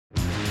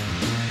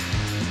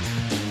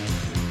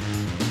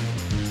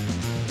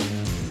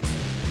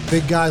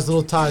Big Guys,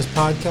 Little Ties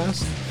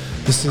podcast.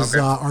 This is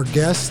our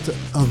guest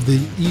of the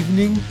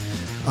evening,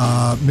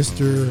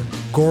 Mr.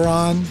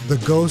 Goran the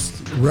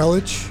Ghost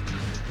Reljić,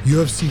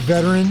 UFC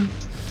veteran,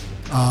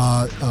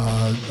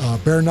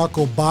 bare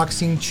knuckle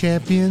boxing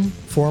champion,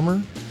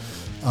 former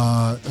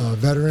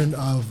veteran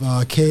of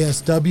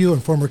KSW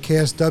and former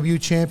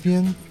KSW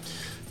champion.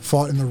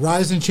 Fought in the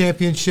Rising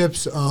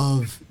Championships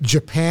of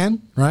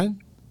Japan, right?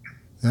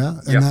 Yeah,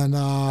 and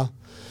then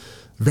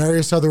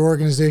various other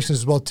organizations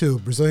as well too.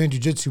 Brazilian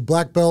Jiu-Jitsu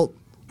black belt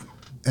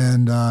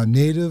and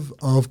native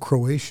of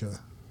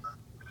Croatia,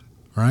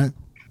 right?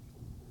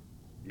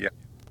 Yeah,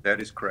 that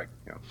is correct.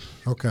 Yeah.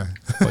 Okay.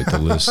 Quite the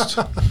list.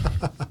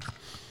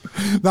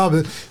 No,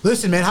 but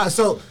listen, man.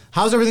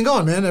 How's everything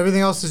going, man?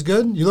 Everything else is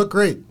good. You look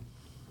great.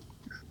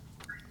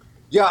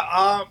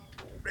 Yeah,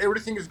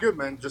 everything is good,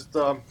 man. Just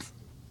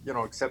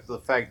except for the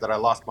fact that I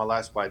lost my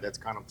last fight. That's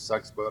kind of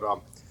sucks, but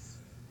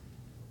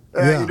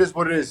it is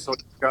what it is. So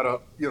gotta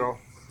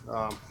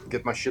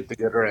get my shit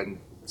together and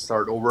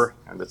start over,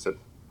 and that's it.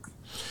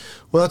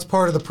 Well, that's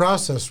part of the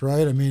process,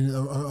 right? I mean,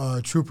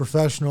 a true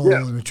professional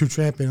and a true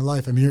champion in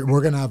life. I mean,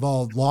 we're going to have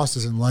all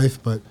losses in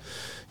life, but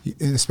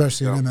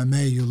especially in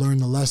MMA, you learn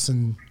the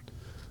lesson.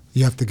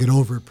 You have to get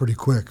over it pretty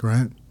quick,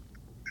 right?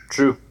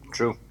 True.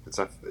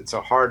 It's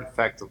a hard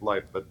fact of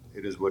life, but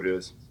it is what it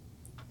is.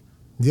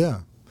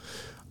 Yeah.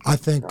 I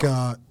think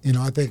I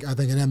think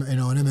in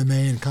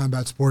MMA and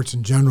combat sports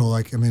in general,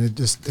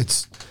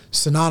 it's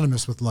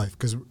synonymous with life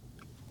because,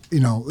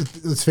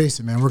 let's face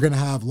it, man, we're going to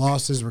have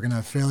losses, we're going to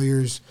have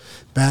failures,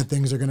 bad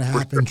things are going to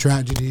happen,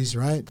 tragedies,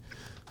 right?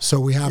 So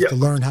we have to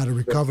learn how to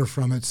recover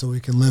from it so we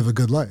can live a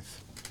good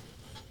life.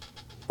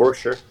 For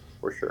sure.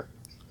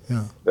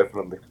 Yeah.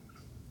 Definitely.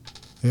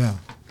 Yeah.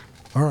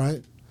 All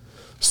right.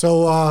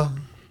 So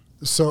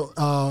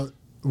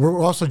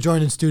we're also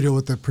joined in studio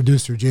with the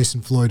producer,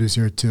 Jason Floyd, who's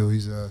here too.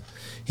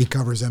 He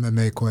covers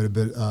MMA quite a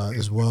bit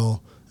as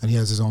well, and he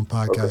has his own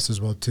podcast as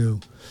well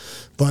too.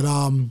 But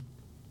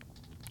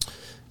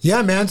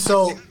yeah, man.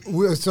 So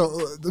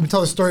let me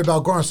tell a story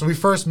about Goran. So we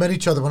first met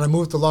each other when I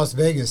moved to Las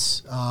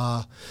Vegas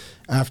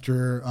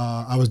after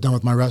I was done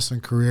with my wrestling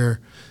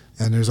career.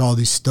 And there's all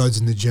these studs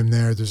in the gym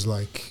there. There's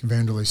like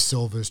Vanderlei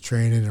Silva's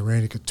training, and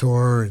Randy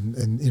Couture, and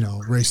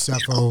Ray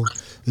Sefo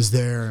is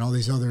there, and all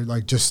these other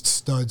like just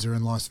studs are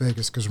in Las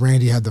Vegas because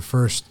Randy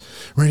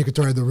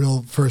Couture had the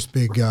real first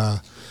big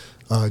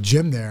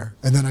gym there.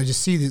 And then I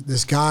just see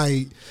this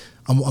guy.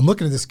 I'm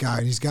looking at this guy,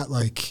 and he's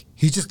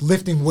just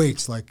lifting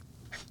weights like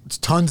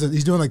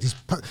he's doing like these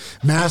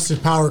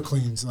massive power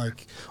cleans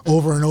like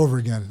over and over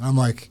again. And I'm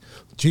like,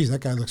 geez,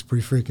 that guy looks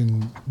pretty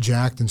freaking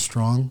jacked and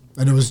strong.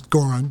 And it was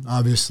Goran,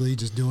 obviously,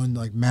 just doing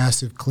like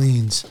massive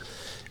cleans.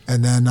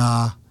 And then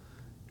I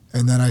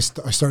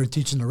started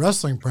teaching the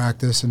wrestling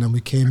practice, and then we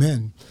came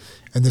in,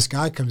 and this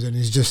guy comes in.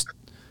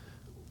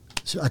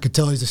 I could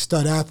tell he's a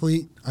stud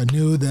athlete. I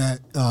knew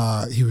that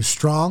he was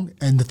strong.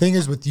 And the thing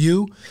is with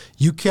you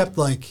kept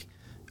like,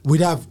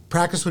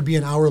 practice would be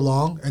an hour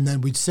long, and then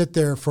we'd sit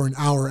there for an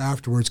hour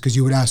afterwards because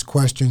you would ask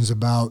questions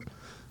about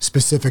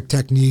specific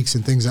techniques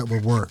and things that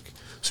would work.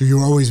 So you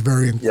were always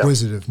very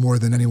inquisitive, more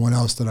than anyone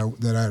else that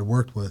I had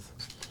worked with.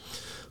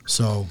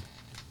 So,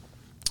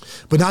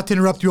 but not to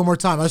interrupt you one more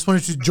time, I just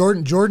wanted to.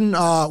 Jordan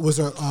was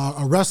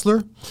a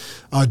wrestler.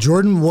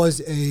 Jordan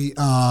was is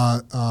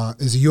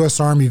a U.S.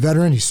 Army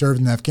veteran. He served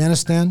in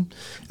Afghanistan,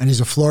 and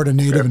he's a Florida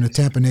native and a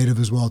Tampa native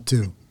as well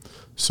too.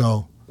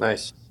 So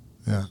nice.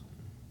 Yeah,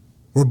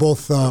 we're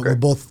both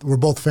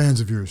fans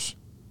of yours.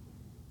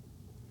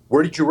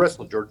 Where did you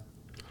wrestle, Jordan?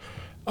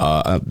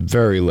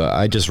 Very low.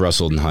 I just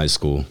wrestled in high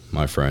school,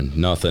 my friend.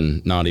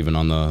 Nothing, not even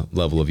on the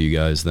level of you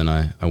guys. Then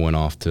I went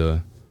off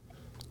to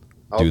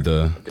do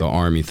the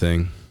Army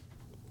thing.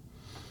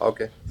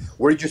 Okay.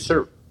 Where did you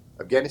serve?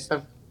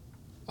 Afghanistan?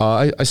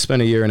 I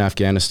spent a year in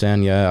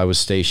Afghanistan, yeah. I was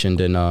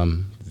stationed in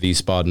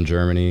Wiesbaden,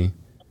 Germany.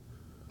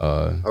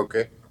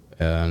 Okay.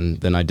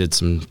 And then I did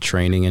some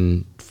training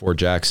in Fort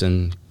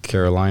Jackson,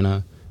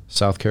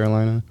 South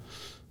Carolina,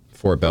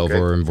 Fort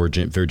Belvoir in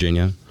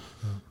Virginia.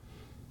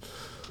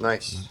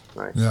 Nice.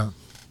 Yeah.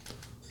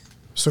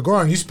 So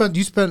Goran, you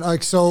spent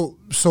like so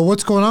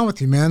what's going on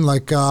with you, man?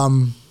 Like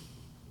so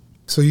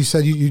you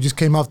said you just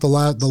came off the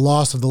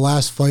loss of the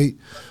last fight.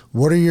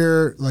 What are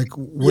your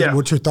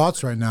what's your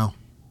thoughts right now?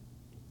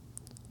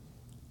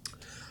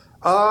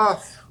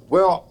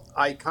 Well,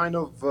 I kind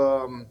of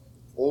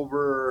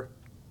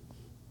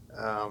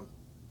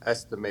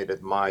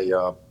estimated my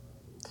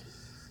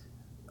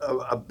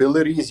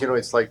abilities.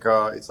 It's like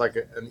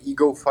an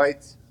ego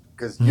fight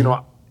because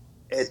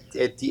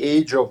At the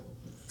age of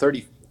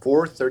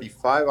 34,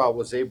 35, I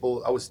was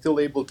still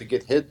able to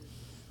get hit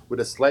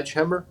with a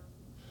sledgehammer,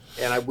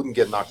 and I wouldn't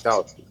get knocked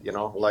out.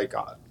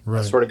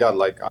 Right. I swear to God,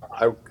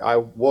 I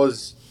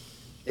was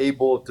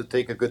able to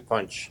take a good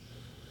punch,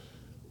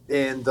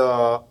 and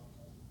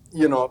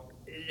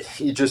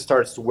it just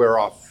starts to wear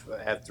off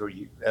after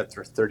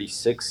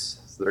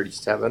 36,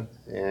 37,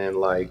 and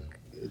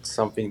it's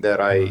something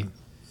that I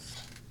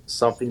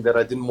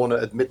didn't want to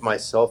admit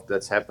myself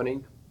that's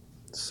happening.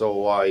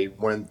 So I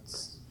went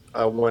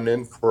I went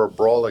in for a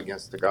brawl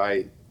against a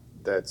guy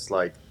that's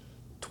like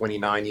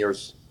 29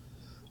 years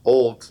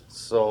old.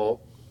 So,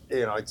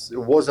 it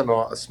wasn't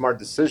a smart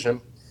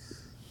decision.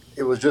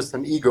 It was just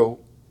an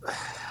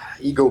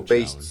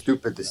ego-based, Challenge.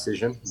 stupid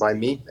decision by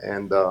me,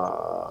 and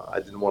I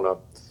didn't want to.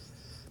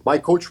 My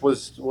coach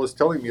was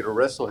telling me to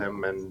wrestle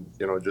him and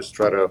just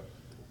try to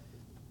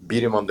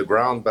beat him on the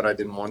ground, but I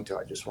didn't want to.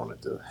 I just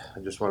wanted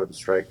to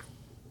strike.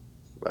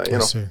 I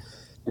see.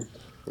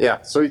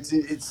 Yeah. So it's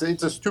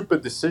a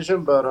stupid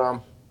decision, but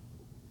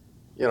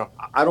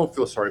I don't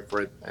feel sorry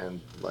for it, and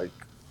like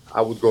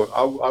I would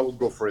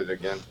go for it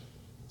again.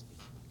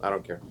 I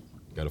don't care.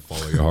 Got to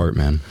follow your heart,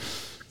 man.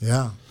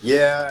 Yeah.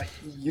 Yeah,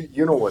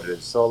 you know what it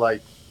is. So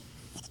like,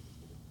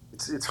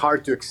 it's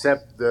hard to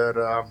accept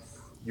that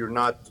you're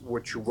not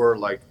what you were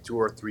like 2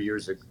 or 3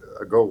 years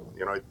ago.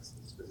 It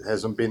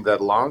hasn't been that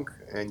long,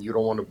 and you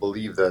don't want to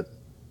believe that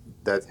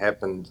that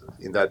happened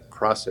in that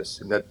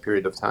process in that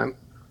period of time,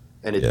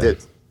 and it Yeah.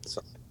 did.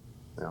 So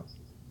yeah,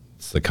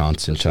 It's the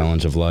constant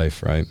challenge of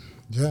life, right?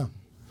 Yeah.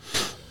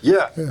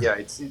 yeah, Yeah. yeah.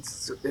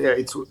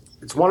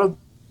 It's one of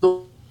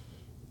those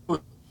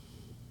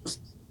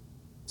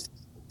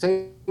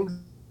things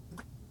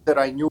that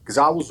I knew because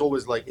I was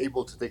always like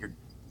able to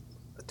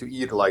to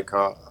eat like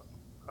a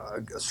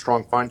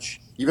strong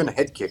punch, even a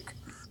head kick,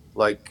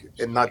 like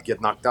and not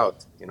get knocked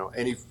out.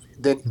 And if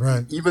then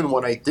Right. even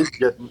when I did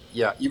get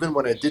even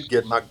when I did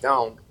get knocked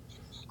down,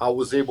 I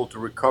was able to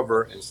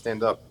recover and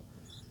stand up.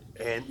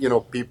 And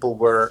people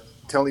were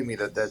telling me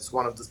that that's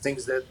one of the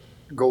things that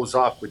goes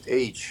off with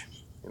age.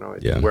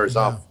 It Yeah. wears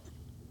Yeah. off,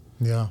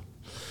 Yeah.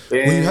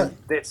 Well, and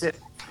that's it.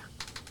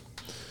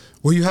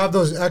 you have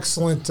those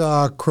excellent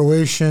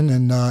Croatian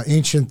and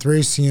ancient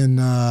Thracian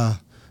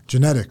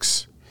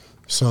genetics,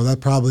 so that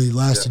probably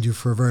lasted you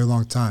for a very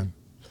long time.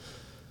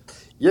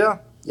 Yeah,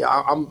 yeah.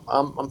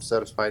 I'm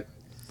satisfied.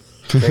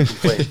 Can't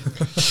complain.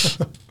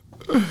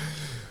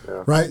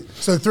 Yeah. Right.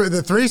 So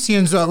the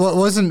Thracians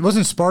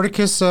wasn't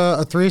Spartacus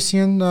a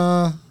Thracian?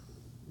 Yeah.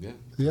 Yeah.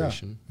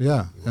 Creation.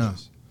 Yeah. Yeah.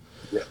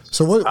 Yeah.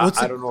 So what's I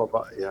it? don't know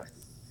about yeah.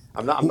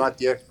 I'm not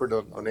the expert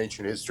on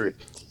ancient history.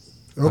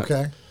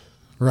 Okay.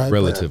 Right.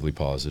 Relatively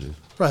positive.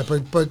 Right.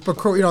 But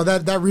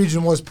that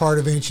region was part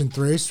of ancient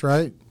Thrace,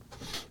 right?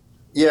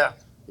 Yeah,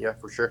 yeah,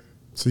 for sure.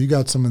 So you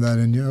got some of that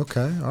in you.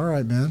 Okay. All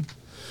right, man.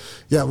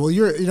 Yeah, well,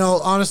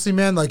 honestly,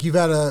 man, like you've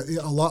had a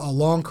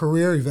long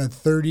career. You've had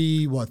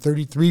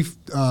 33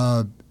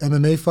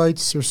 MMA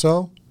fights or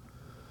so?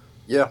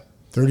 Yeah,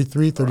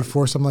 33,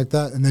 34, something like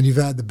that. And then you've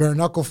had the bare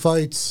knuckle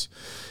fights,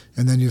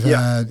 and then you've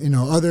Yeah. had,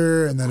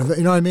 other, and then,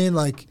 you know what I mean?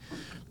 Like,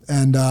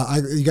 and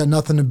you got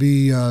nothing to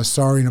be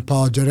sorry and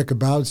apologetic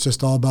about. It's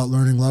just all about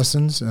learning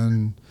lessons.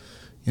 And,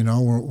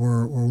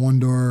 we're one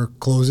door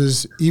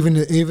closes, even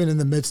in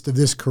the midst of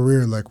this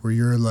career, like where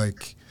you're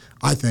like,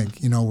 I think,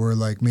 we're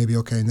like, maybe,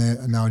 okay,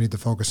 now I need to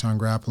focus on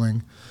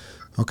grappling.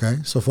 Okay,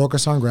 so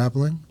focus on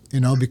grappling,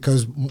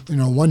 because,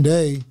 one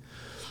day,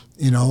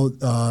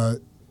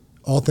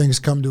 all things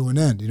come to an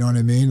end. You know what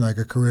I mean? Like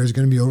a career is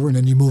going to be over, and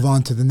then you move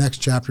on to the next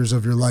chapters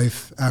of your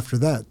life after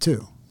that,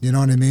 too. You know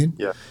what I mean?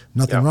 yeah.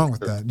 Nothing Yeah, wrong with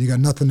for sure. that. You got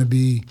nothing to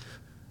be.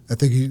 I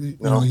think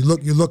No.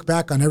 you look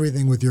back on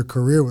everything with your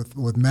career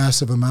with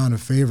massive amount of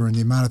favor and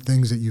the amount of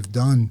things that you've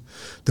done,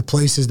 the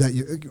places that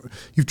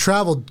you've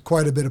traveled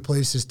quite a bit of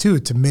places too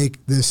to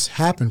make this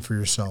happen for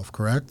yourself.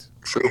 Correct?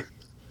 True.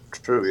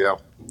 Yeah.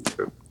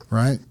 True.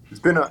 Right?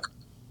 It's been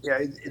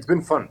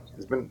fun.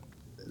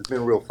 It's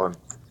been real fun.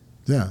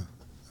 Yeah.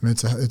 I mean,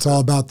 it's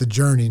all about the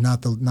journey,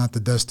 not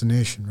the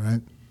destination,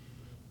 right?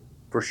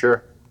 For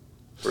sure.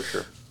 For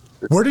sure.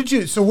 Where did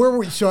you? So where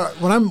were? So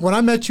when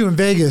I met you in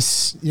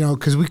Vegas,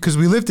 because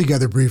we lived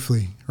together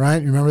briefly,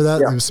 right? You remember that?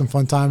 Yeah. There was some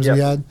fun times Yeah. we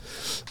had.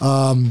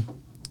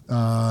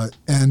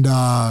 And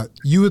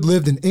you had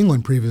lived in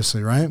England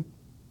previously, right?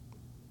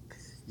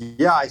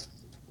 Yeah, I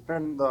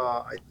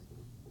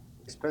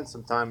spent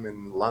some time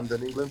in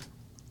London, England,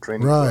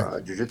 training Right.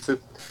 for jiu-jitsu.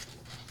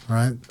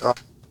 Right.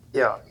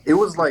 Yeah, it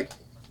was like,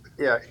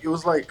 it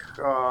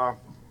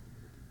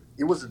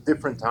was a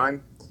different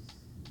time.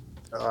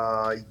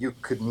 You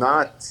could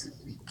not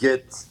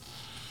get.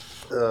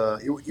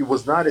 It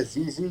was not as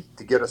easy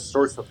to get a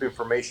source of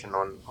information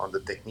on the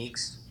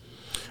techniques.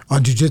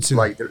 On jiu-jitsu.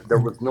 Like there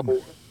was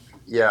no,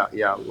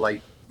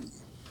 like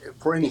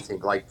for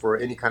anything, like for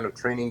any kind of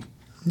training.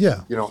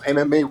 Yeah.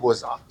 MMA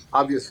was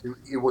obviously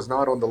it was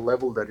not on the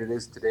level that it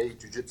is today.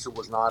 Jiu-jitsu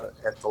was not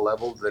at the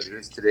level that it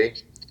is today.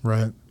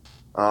 Right.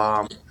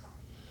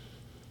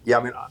 Yeah,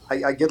 I mean,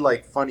 I get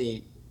like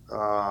funny.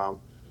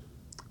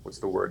 What's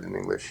the word in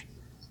English?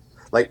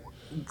 Like,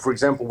 for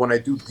example, when I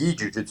do gi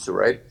jiu-jitsu,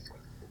 right?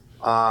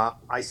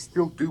 I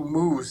still do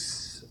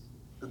moves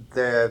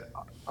that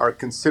are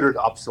considered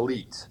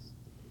obsolete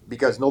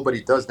because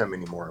nobody does them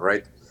anymore,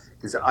 right?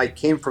 Because I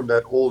came from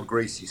that old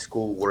Gracie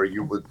school where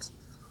you would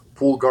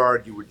full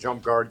guard, you would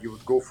jump guard, you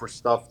would go for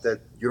stuff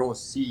that you don't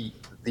see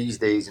these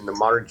days in the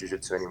modern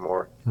jiu-jitsu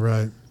anymore.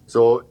 Right.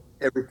 So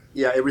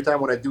every time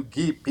when I do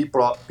gi,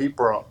 people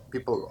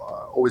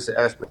always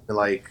ask me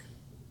like,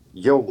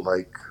 "Yo,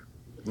 like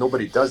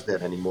nobody does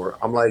that anymore."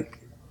 I'm like,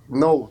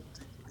 no,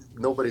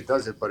 nobody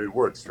does it, but it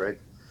works, right?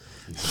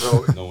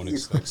 So No one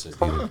it's expects it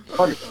either.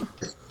 funny.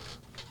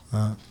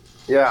 Uh,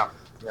 Yeah,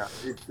 yeah.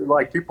 It's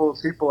like people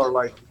are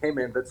like, "Hey,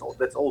 man, that's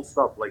old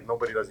stuff. Like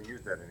nobody doesn't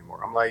use that anymore."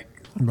 I'm like,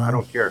 I well,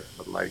 don't care,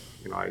 but like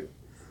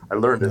I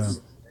learned yeah.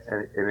 this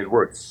and it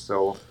works.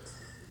 So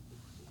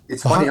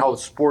it's Well, funny how, how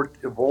sport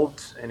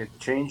evolved and it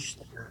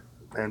changed,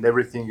 and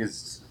everything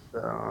is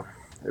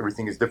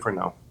different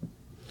now.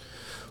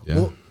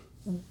 Yeah.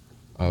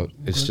 well,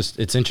 It's good. just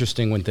it's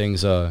interesting when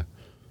things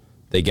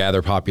they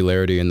gather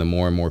popularity and the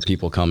more and more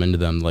people come into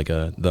them, like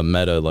the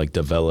meta like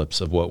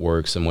develops of what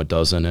works and what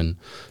doesn't, and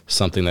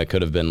something that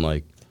could have been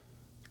like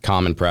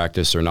common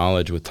practice or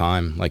knowledge with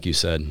time, like you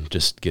said,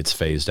 just gets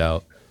phased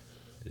out.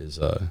 It is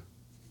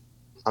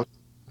Un-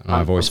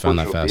 I've always found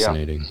that Unfortunately, yeah,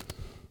 fascinating.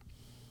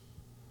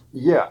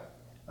 yeah.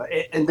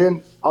 And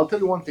then I'll tell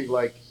you one thing: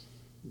 like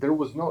there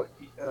was no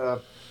uh,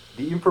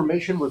 the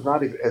information was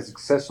not as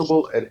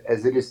accessible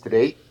as it is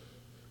today.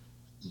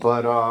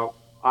 But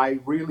I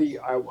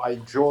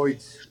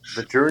enjoyed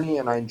the journey,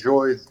 and I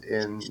enjoyed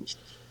in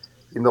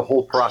the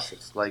whole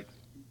process. Like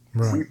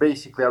Right. we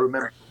basically, I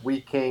remember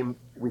we came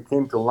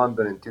to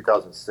London in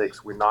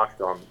 2006. We knocked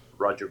on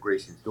Roger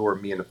Gracie's door,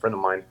 me and a friend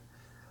of mine,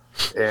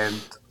 and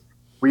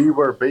we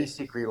were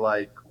basically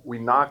like we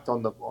knocked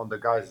on the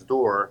guy's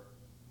door.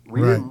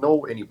 We Right. didn't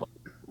know anybody.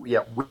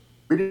 Yeah,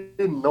 we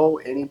didn't know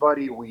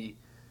anybody. We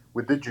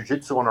did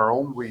jujitsu on our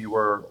own. We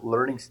were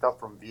learning stuff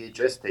from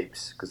VHS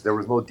tapes because there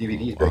was no Oh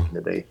DVDs back wow. in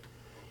the day.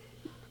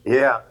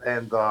 Yeah,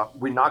 and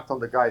we knocked on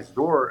the guy's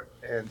door,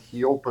 and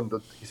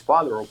his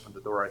father opened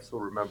the door. I still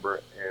remember,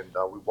 and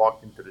we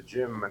walked into the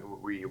gym, and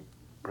we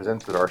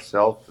presented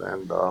ourselves,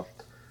 and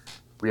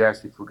we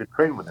asked if we could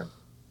train with him.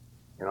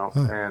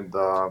 Huh. And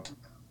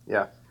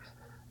yeah,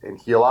 and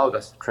he allowed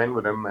us to train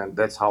with him, and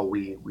that's how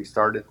we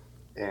started.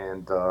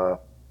 And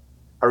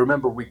I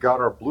remember we got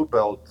our blue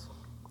belt.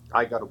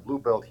 I got a blue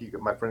belt.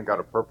 My friend got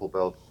a purple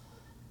belt,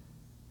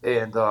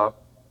 and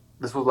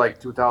this was like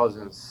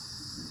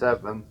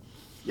 2007.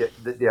 Yeah,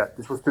 yeah,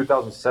 this was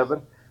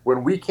 2007.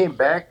 When we came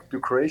back to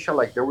Croatia,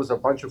 like there was a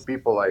bunch of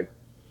people like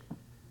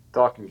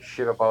talking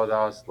shit about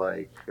us,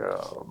 like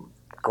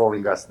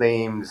calling us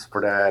names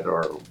for that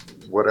or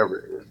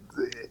whatever.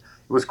 It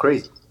was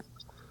crazy.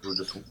 It was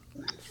just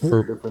For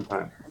a different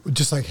time.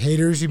 Just like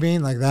haters, you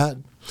mean like that?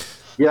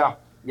 Yeah,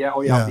 yeah,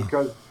 oh yeah, Yeah.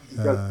 because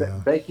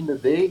back in the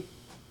day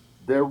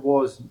there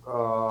was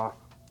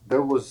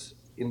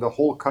in the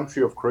whole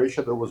country of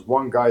Croatia there was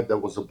one guy that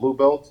was a blue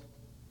belt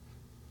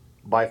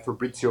by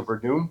Fabrizio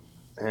Verdun,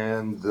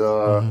 and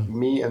Hmm.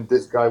 me and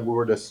this guy we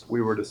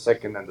were the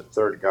second and the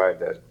third guy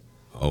that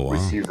oh wow.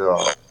 received a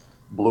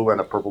blue and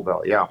a purple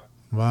belt. Yeah,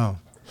 Wow.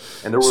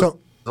 and there was So,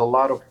 a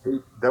lot of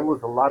hate. There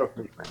was a lot of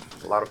hate, man.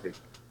 A lot of hate.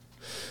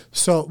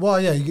 well,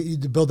 yeah, you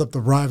build up the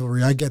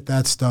rivalry. I get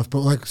that stuff, but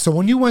like, so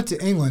when you went to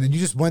England and you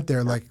just went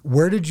there, like,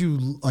 where did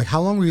you like?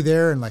 How long were you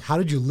there, and like, how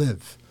did you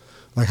live?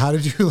 Like, how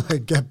did you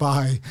like get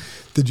by?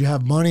 Did you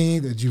have money?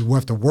 Did you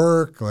have to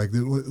work? Like,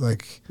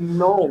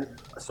 No,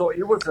 so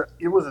it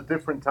was a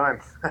different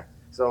time.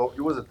 So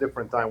it was a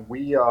different time.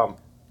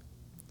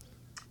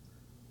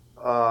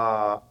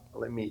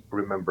 Let me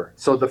remember.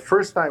 So the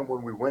first time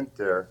when we went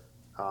there,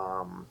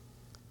 um,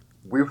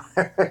 we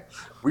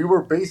we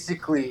were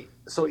basically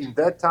so in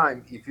that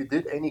time if you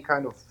did any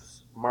kind of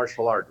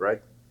martial art,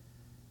 right?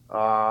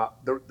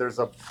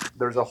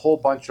 There's a whole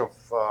bunch of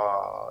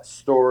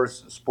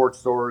stores, sports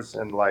stores,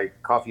 and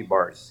like coffee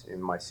bars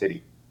in my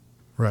city.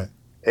 right?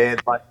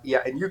 And like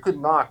yeah, and you could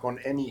knock on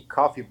any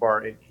coffee bar,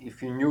 and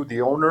if you knew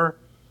the owner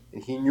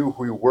and he knew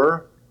who you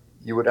were,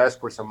 you would ask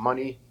for some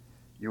money.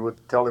 You would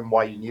tell him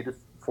why you need it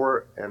for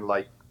it, and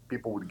like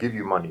people would give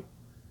you money.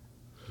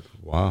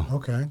 Wow.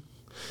 Okay.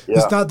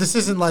 This Yeah. not. This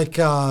isn't like.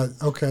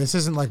 Okay. This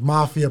isn't like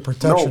mafia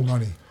protection No.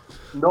 money.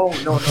 No.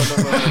 No. No. No.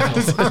 No.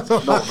 No.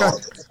 No. No. No.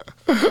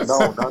 No. No.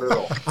 Not at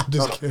all. I'm No.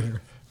 just No. kidding.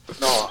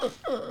 No.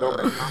 No,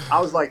 man. I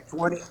was like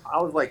 20.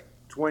 I was like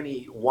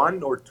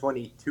 21 or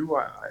 22.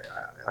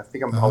 I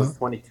think I Uh-huh. was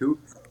 22,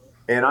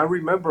 and I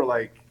remember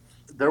like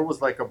there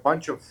was like a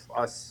bunch of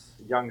us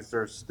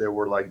youngsters that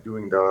were like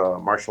doing the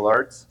martial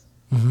arts.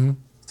 Mm-hmm.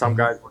 Some Mm-hmm.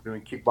 guys were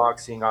doing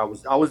kickboxing.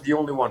 I was the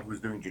only one who was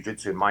doing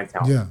jiu-jitsu in my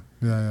town, Yeah.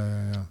 Yeah.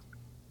 Yeah. Yeah.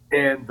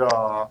 and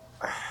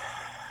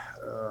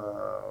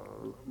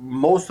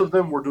most of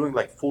them were doing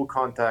like full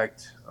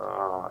contact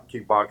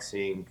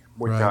kickboxing,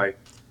 Muay Right. Thai.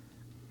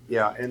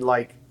 Yeah, and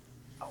like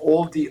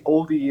all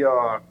the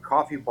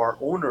coffee bar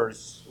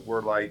owners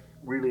were like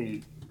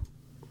really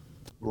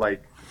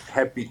like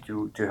happy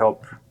to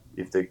help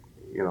if they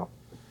you know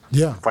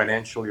Yeah.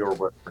 financially or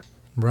whatever.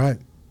 Right.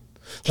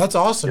 That's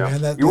awesome, Yeah,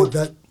 man. it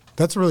was.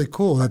 That's really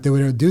cool that they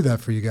would do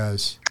that for you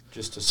guys.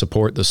 Just to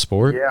support the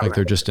sport, Yeah, like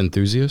they're man. just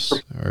enthusiasts,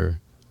 or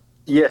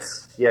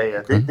Yes, yeah,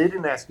 yeah. They, okay, they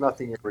didn't ask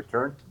nothing in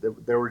return.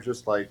 They were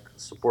just like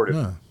supportive.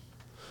 Yeah.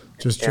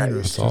 Just Yeah,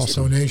 generous. that's Just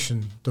awesome. donation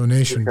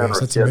based. generous.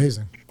 That's Yes,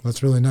 amazing.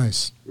 That's really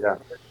nice. yeah,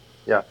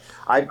 yeah.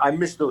 I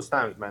miss those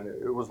times, man.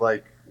 It was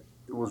like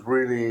it was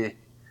really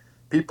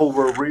people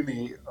were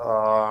really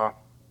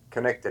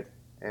connected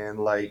and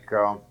like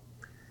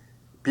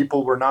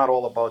people were not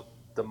all about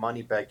the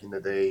money back in the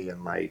day,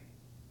 and like,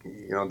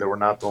 they were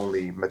not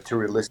only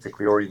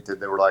materialistically oriented.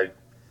 They were like,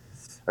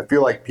 I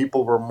feel like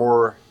people were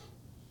more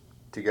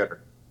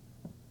together.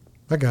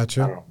 I got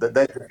I you. don't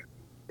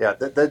know.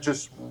 That's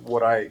just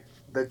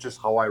that's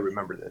just how I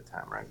remember that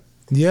time, right?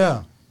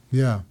 Yeah,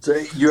 yeah, So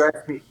you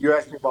asked me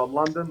about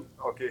London.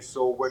 Okay,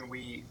 so when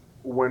we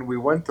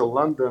went to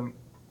London,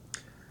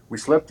 we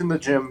slept in the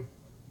gym.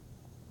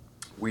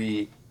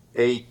 We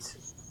ate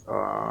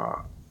uh,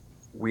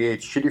 we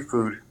ate shitty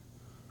food.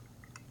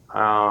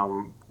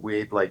 We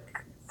ate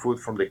like food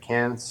from the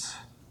cans.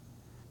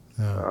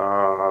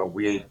 yeah.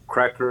 We ate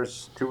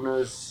crackers,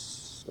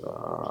 tunas.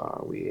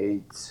 We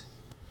ate,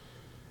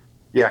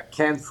 yeah,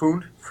 canned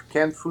food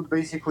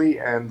basically,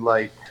 and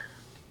like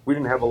we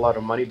didn't have a lot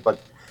of money, but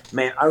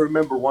man, I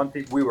remember one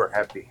thing: we were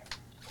happy.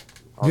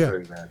 I'll Yeah. tell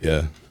you that.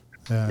 Yeah.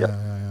 Yeah, Yeah,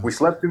 yeah, yeah,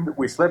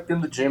 we slept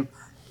in the gym.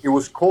 It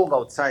was cold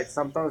outside.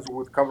 Sometimes we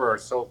would cover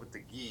ourselves with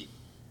the gi,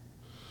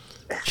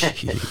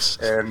 Jeez.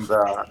 and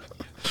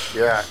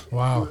yeah,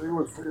 Wow.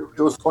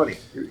 it was funny.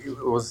 It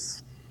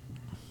was,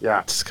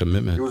 yeah, It's it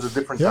commitment. was a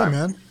different Yeah, time.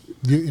 man.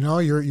 You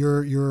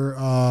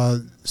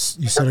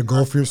set a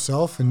goal for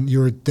yourself, and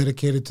you're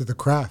dedicated to the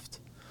craft.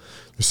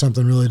 There's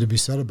something really to be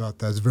said about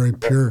that. It's very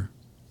pure.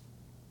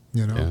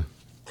 You know. Yeah.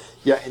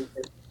 Yeah,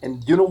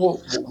 and you know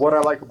what I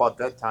like about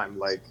that time?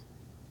 Like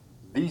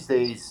these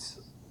days,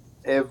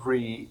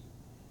 every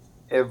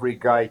every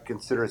guy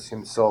considers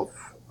himself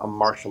a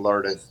martial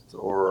artist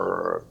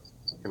or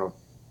you know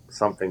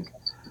something.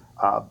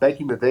 Back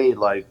in the day,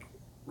 like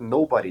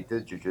nobody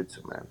did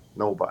jujitsu, man.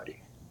 Nobody.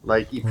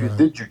 Like if you Right.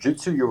 did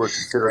jujitsu, you were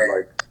considered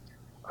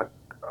like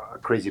a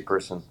crazy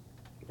person.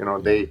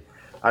 They.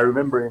 I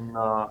remember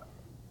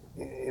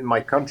in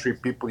my country,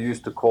 people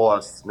used to call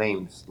us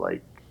names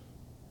like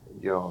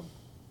you know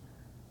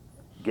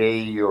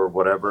gay or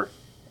whatever,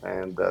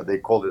 and they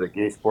called it a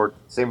gay sport.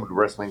 Same with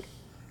wrestling,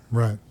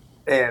 Right.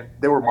 and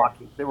they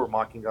were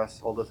mocking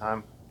us all the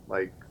time.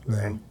 Like,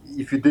 Yeah. and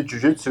if you did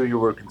jujitsu, you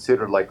were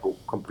considered like a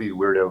complete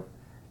weirdo.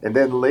 And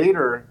then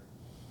later,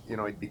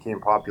 it became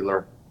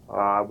popular.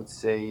 I would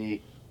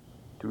say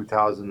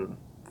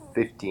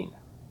 2015,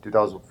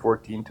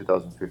 2014,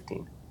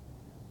 2015,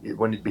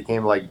 when it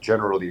became like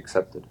generally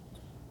accepted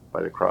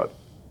by the crowd.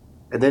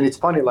 And then it's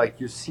funny, like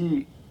you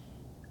see,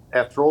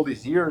 after all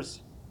these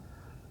years,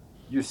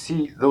 you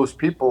see those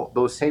people,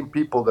 those same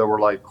people that were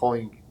like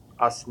calling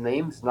us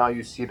names. Now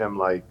you see them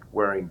like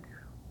wearing,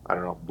 I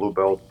don't know, blue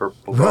belt,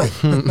 purple Right.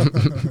 belt.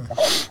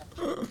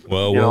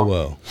 Well, You well, know,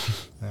 well.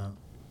 Yeah.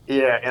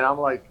 yeah. And I'm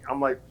like,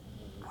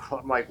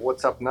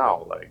 what's up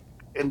now? Like,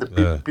 and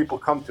the Yeah. people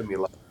come to me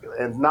like,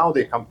 and now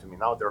they come to me.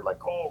 Now they're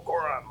like, oh,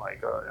 Goran.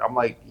 Like, I'm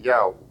like,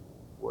 yeah.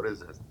 What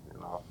is it?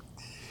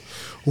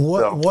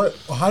 What? So What?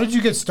 How did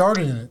you get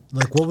started in it?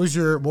 Like, what was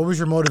your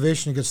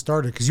motivation to get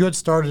started? Because you had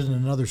started in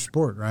another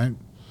sport, right?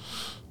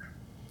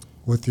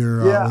 With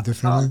your yeah. with your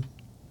family.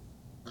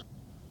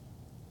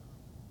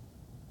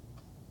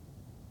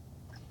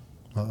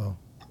 Uh oh.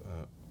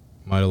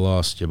 Might have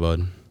lost you,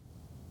 bud.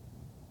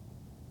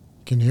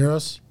 Can you hear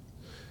us?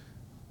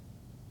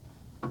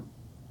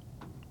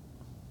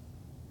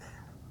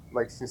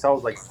 Like since I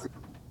was like,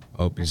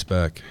 Oh, he's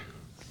back.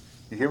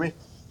 you hear me?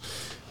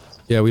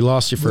 Yeah, we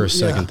lost you for a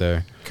Yeah. second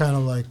there. Kind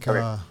of like. Okay.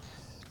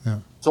 Yeah.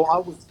 So I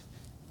was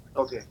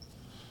okay.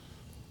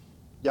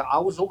 Yeah, I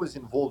was always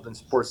involved in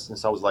sports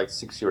since I was like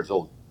 6 years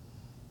old,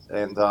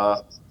 and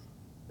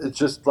it's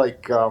just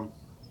like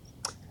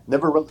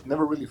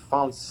never really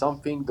found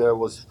something that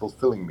was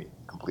fulfilling me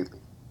completely.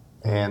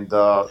 And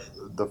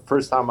the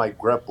first time I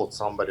grappled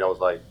somebody, I was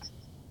like,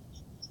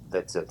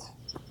 "That's it."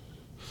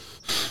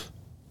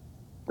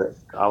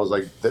 I was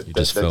like, You that,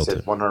 just that that's felt it,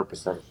 it.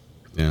 100%.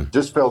 Yeah.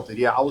 Just felt it.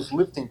 Yeah, I was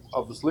lifting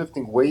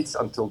weights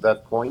until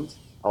that point.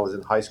 I was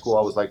in high school.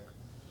 I was like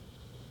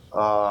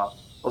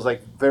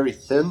very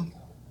thin,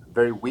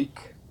 very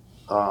weak.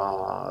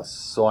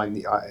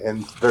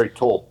 And very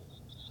tall.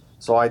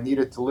 So I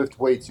needed to lift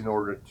weights in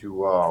order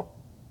to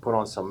put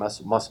on some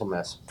muscle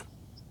mass.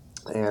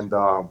 And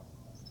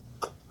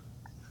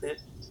it,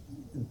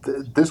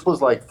 this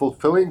was like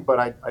fulfilling, but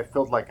I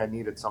felt like I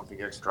needed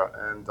something extra.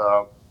 And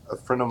a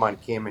friend of mine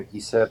came and he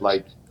said,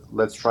 like,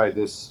 let's try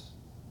this.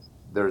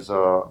 There's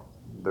a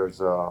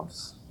there's a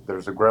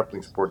there's a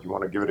grappling sport. You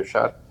want to give it a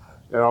shot?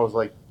 And I was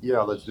like,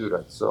 yeah, let's do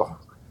that. So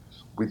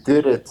we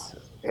did it,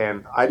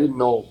 and I didn't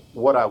know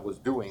what I was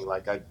doing.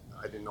 Like I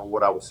didn't know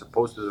what I was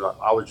supposed to do.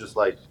 I was just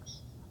like,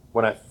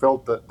 when I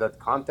felt that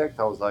contact,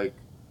 I was like,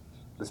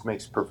 this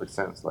makes perfect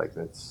sense. Like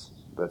that's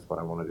what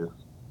I want to do.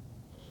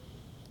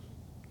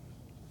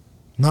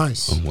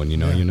 Nice. Well, when you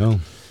know, Yeah. you know.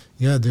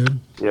 Yeah, dude.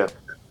 Yeah,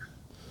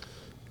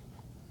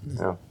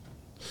 yeah,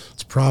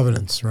 It's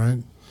Providence,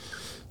 right?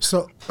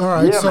 So, all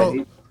right. yeah, So,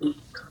 man.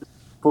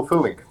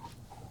 Fulfilling,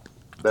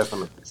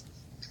 definitely.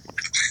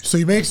 so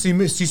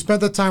you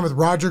spent that time with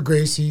Roger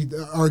Gracie,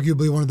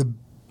 arguably one of the,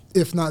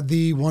 if not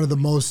one of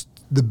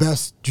the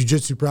best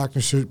jiu-jitsu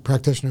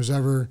practitioners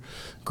ever,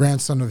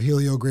 grandson of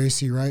Helio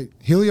Gracie, right?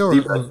 Helio,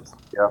 The or best.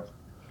 Yeah.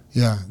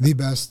 yeah, the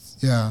best,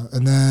 yeah.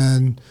 And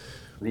then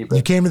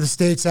You came to the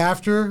States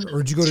after,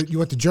 or did you go to? You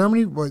went to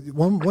Germany.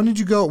 When did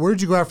you go? Where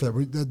did you go after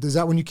that? Is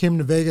that when you came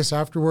to Vegas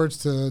afterwards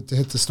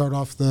to start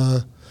off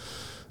the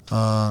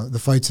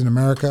fights in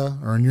America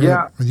or in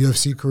Europe or the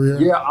UFC career?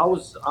 Yeah, I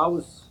was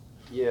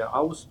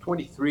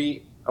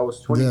 23. I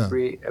was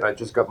 23, and I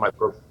just got my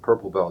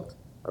purple belt.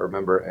 I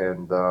remember,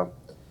 and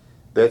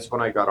that's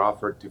when I got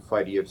offered to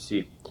fight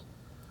UFC.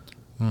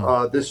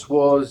 This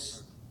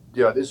was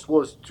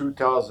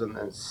 2000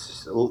 and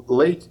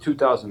late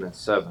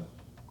 2007,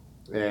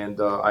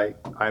 and I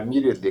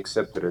immediately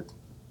accepted it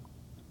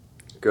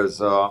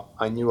because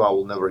I knew I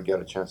will never get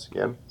a chance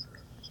again.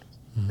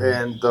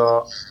 And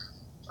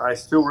I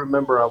still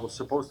remember I was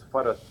supposed to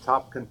fight a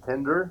top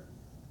contender,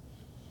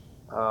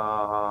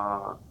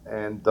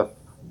 and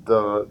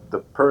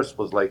the purse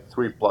was like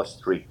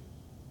 3+3.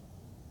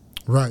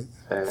 Right,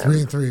 And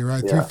 3 and 3.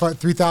 Right, yeah.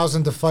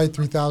 3,000 to fight,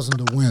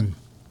 3,000 to win.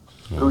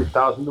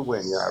 3,000 to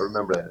win. Yeah, I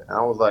remember that. And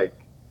I was like,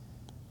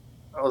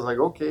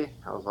 okay.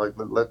 I was like,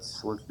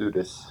 let's do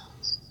this.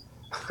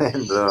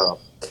 And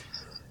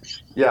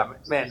yeah,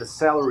 man, the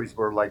salaries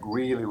were like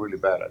really, really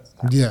bad at the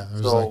time. Yeah,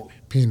 it was like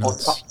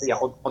peanuts.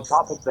 On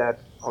top of that,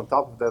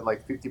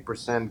 like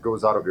 50%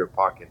 goes out of your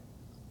pocket.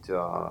 You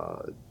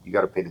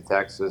got to pay the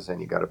taxes and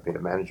you got to pay the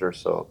manager.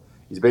 So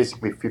it's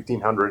basically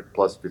 1,500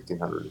 plus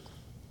 1,500.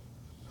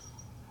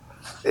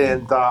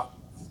 And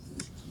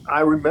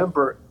I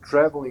remember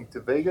traveling to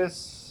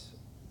Vegas,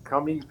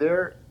 coming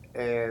there,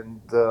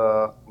 and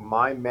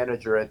my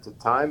manager at the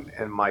time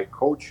and my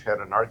coach had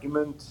an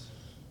argument.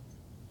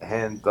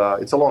 And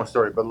it's a long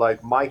story, but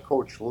like my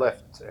coach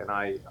left and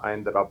I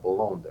ended up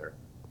alone there.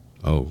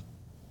 Oh.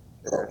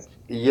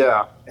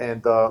 Yeah,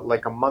 and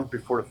like a month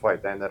before the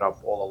fight, I ended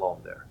up all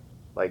alone there.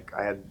 Like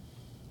I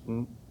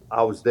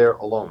was there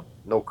alone,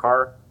 no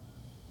car,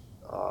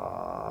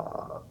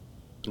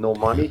 no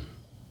money.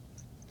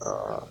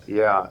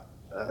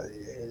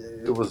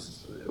 It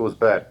was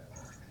bad.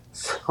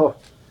 So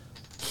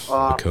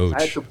I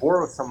had to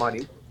borrow some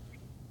money.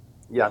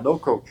 Yeah, no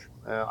coach.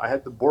 I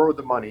had to borrow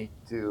the money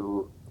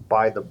to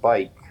buy the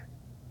bike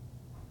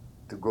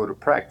to go to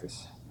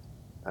practice,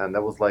 and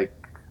that was like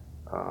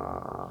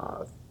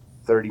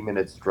 30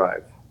 minutes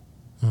drive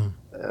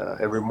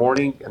every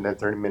morning, and then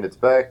 30 minutes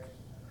back,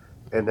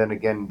 and then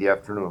again in the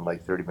afternoon,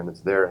 like 30 minutes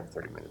there and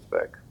 30 minutes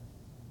back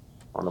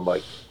on the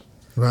bike.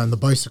 Right, on the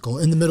bicycle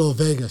in the middle of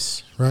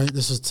Vegas, right?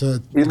 This is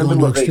in the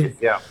middle of Vegas,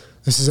 yeah.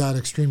 This is at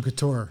Extreme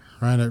Couture,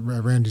 right, at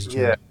Randy's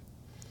gym.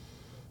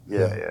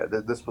 Yeah.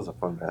 This was a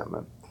fun time,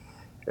 man.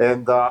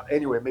 And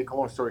anyway, make a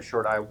long story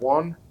short, I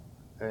won,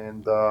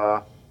 and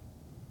that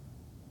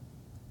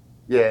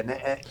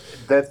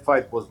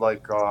fight was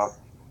like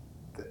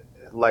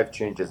life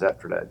changes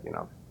after that, you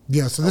know.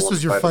 Yeah, so this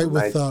was your fight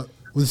with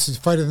this is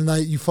fight of the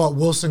night. You fought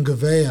Wilson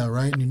Gavea,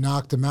 right? And you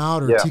knocked him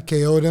out or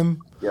TKO'd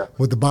him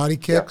with the body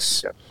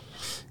kicks.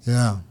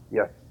 Yeah.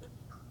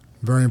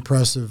 Very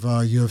impressive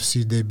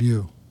UFC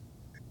debut.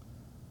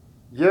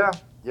 Yeah,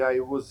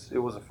 it was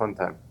a fun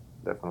time,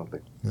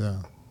 definitely.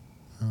 Yeah.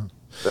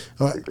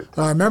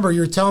 I remember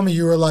you were telling me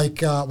you were like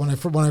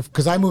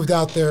because I moved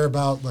out there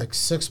about like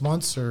 6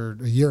 months or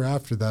a year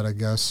after that, I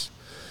guess,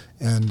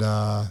 and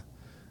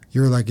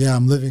you were like, yeah,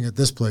 I'm living at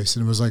this place,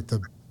 and it was like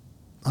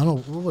I don't know,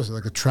 what was it,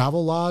 like a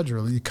travel lodge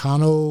or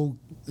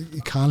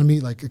economy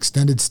like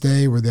extended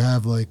stay where they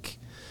have like,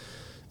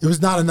 it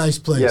was not a nice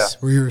place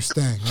where you were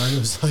staying, right? It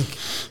was like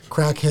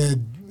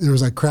there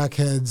was like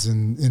crackheads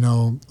and, you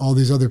know, all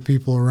these other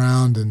people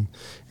around, and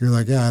you're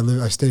like, yeah,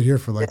 I stayed here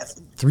for like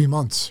 3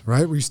 months,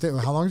 right? Where you stayed?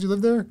 How long did you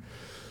live there?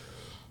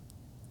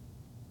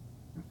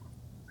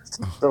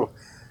 So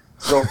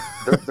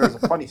there's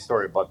a funny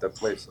story about that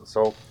place.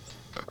 So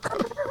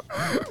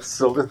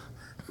here's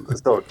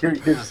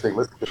the thing.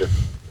 Listen to this.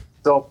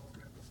 So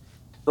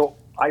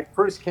I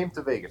first came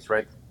to Vegas,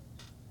 right?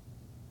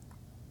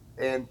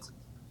 And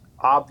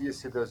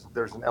obviously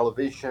there's an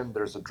elevation,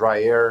 there's a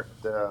dry air,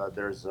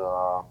 there's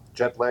a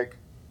jet lag.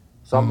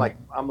 So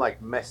I'm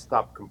like messed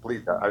up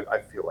completely. I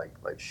feel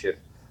like shit.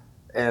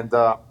 And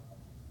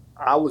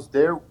I was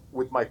there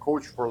with my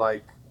coach for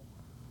like,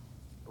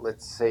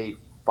 let's say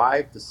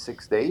 5 to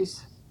 6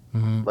 days,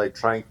 like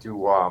trying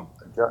to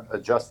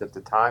adjust at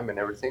the time and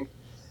everything.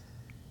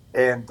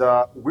 And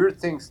weird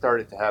things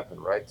started to happen,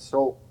 right?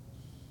 So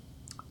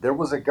there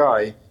was a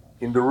guy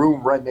in the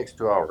room right next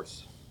to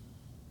ours.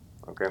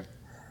 Okay.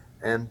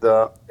 And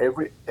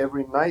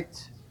every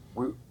night,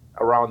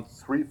 around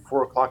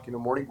 3-4 o'clock in the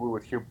morning, we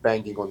would hear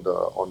banging on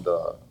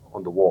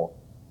the wall.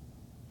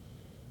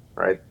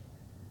 Right?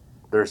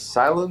 There's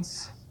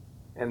silence,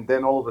 and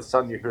then all of a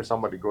sudden you hear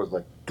somebody goes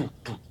like doo,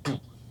 doo, doo,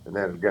 and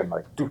then again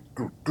like doo,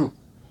 doo, doo.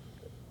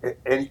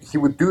 And he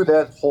would do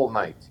that whole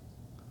night,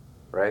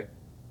 right?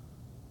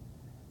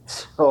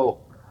 So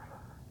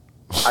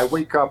I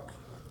wake up.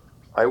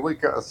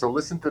 So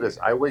listen to this.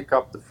 I wake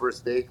up the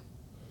first day,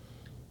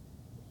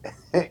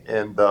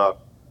 and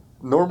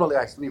normally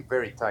I sleep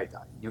very tight.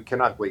 You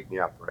cannot wake me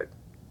up, right?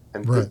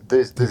 And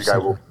this guy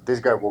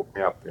woke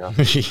me up, yeah.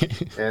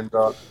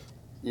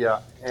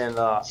 And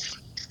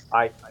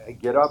I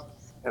get up,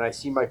 and I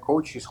see my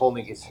coach. He's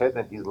holding his head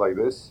and he's like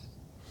this,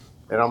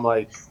 and I'm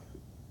like,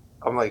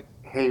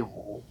 hey,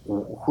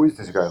 who is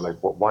this guy?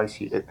 Like, what? Why is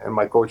he? And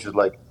my coach is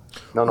like,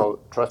 no,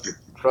 trust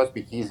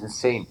me. He's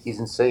insane. He's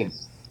insane.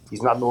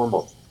 He's not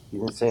normal.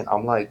 He's insane.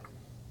 I'm like,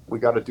 we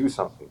got to do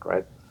something,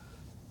 right?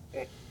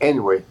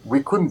 Anyway,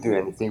 we couldn't do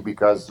anything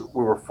because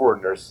we were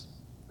foreigners,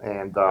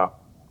 and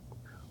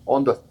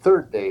on the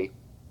third day,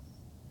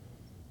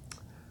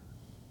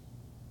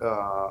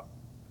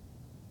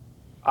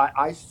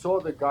 I saw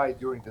the guy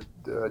during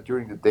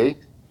the day,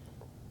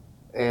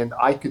 and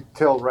I could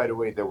tell right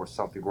away there was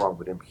something wrong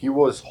with him. He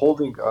was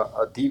holding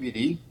a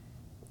DVD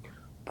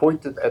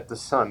pointed at the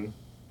sun,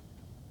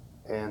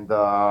 and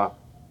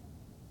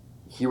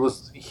he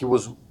was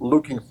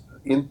looking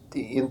in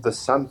the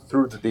sun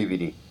through the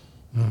DVD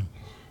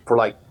for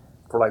like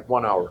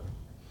 1 hour.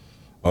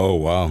 Oh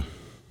wow,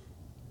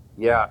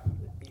 Yeah,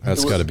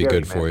 that's got to be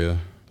good for you.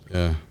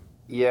 Yeah.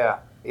 Yeah.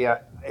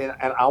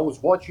 And I was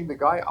watching the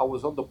guy. I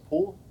was on the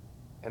pool,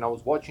 and I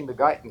was watching the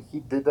guy, and he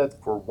did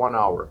that for 1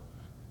 hour.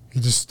 He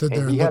just stood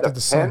there and he looked had at a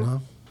the sun, pen. huh?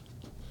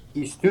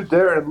 He stood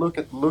there and looked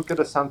at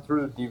the sun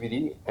through the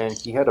DVD, and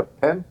he had a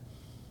pen,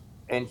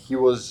 and he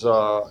was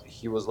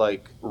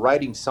like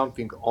writing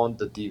something on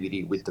the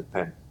DVD with the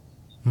pen.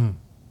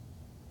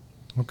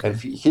 Okay. And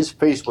his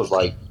face was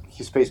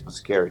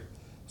scary.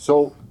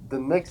 So the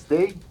next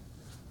day,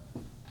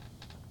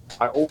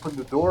 I opened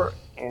the door,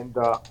 and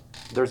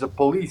there's a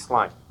police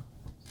line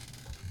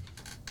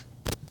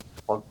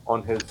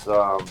on his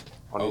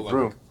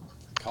room.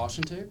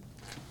 Caution tape.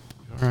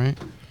 All right.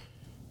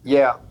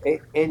 Yeah.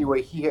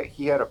 Anyway,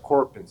 he had a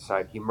corpse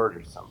inside. He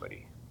murdered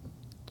somebody.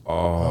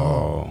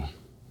 Oh.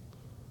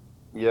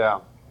 Yeah.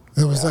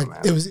 It was man.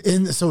 it was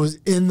in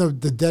the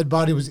dead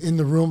body was in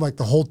the room like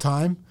the whole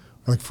time,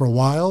 like for a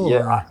while.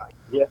 Yeah. Or?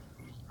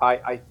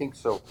 I think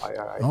so. I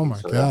Oh think my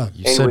so, God.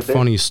 You said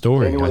funny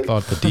story. Anyway. I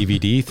thought the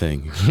DVD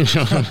thing.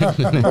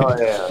 Oh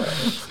yeah.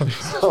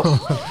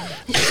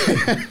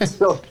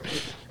 So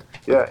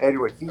yeah.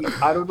 Anyway,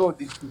 I don't know.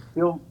 Did he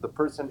kill the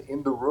person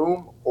in the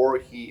room, or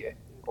he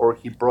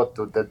brought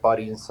the dead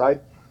body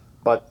inside?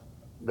 But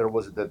there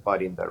was a dead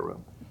body in that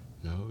room.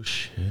 No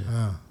shit.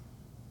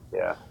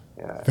 Yeah.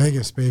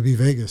 Vegas, baby,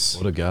 Vegas.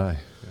 What a guy.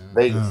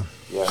 Vegas.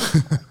 Yeah.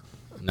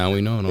 Now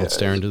we know. Don't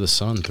stare into the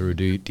sun through a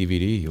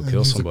DVD. You'll And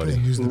kill use somebody.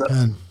 Use the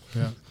pen.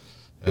 Yeah.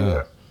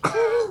 Yeah.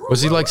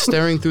 Was he like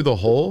staring through the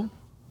hole?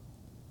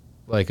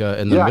 Like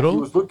in the middle? He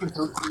was looking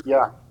through.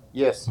 Yeah.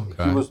 Yes.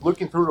 Okay. He was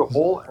looking through the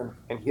hole,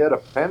 and he had a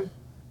pen,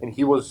 and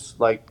he was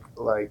like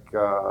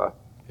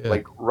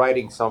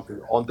writing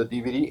something on the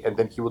DVD, and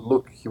then he would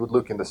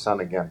look in the sun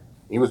again.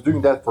 He was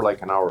doing that for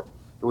like an hour.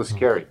 It was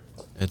scary.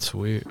 It's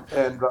weird.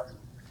 And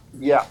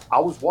I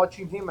was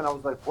watching him, and I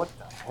was like, "What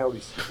the hell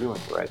is he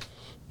doing?" Right?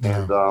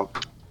 Yeah. And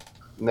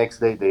next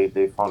day,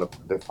 they found a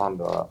dead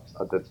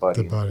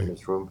body in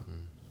his room.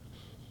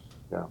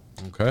 Yeah.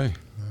 Okay.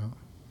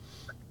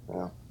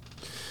 Yeah.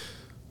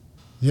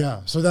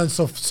 Yeah. So then,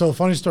 so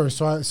funny story.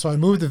 So I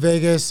moved to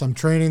Vegas. I'm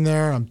training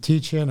there. I'm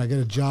teaching. I get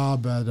a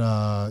job at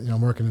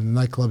I'm working in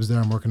the nightclubs there.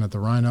 I'm working at the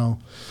Rhino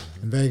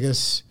in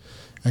Vegas.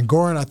 And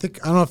Goran, I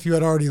don't know if you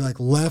had already like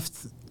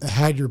left,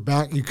 had your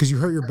back because you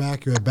hurt your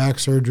back. You had back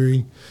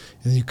surgery,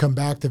 and then you come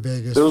back to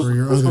Vegas for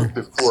your this other.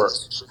 Was before.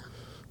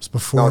 It's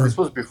before. No, this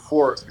was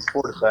before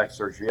the back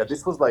surgery. Yeah,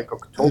 this was like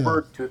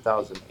October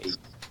 2008.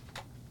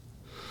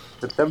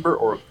 September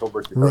or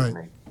October 2008.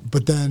 Right.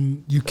 But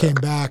then you came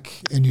back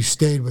and you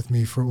stayed with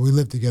me we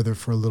lived together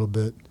for a little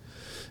bit.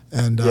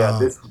 And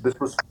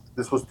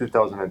this was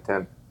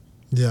 2010.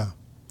 Yeah.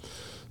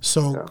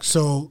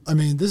 So I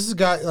mean, this is a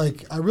guy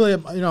like I really,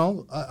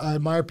 I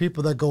admire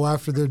people that go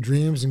after their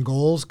dreams and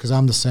goals because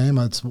I'm the same.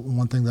 That's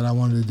one thing that I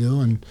wanted to do,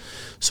 and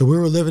so we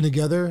were living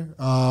together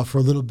for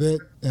a little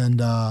bit,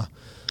 and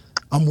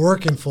I'm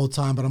working full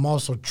time, but I'm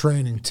also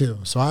training too.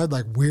 So I had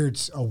like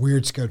a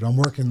weird schedule. I'm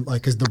working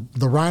like because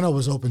the Rhino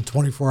was open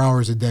 24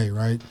 hours a day,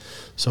 right?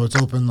 So it's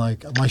open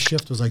like my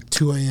shift was like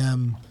 2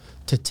 a.m.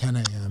 to 10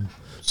 a.m.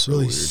 So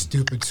really weird.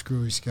 stupid,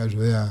 screwy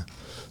schedule. Yeah.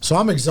 So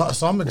I'm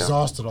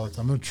exhausted all the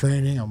time. I'm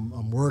training.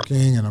 I'm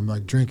working, and I'm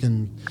like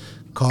drinking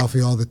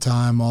coffee all the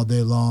time, all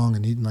day long,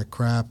 and eating like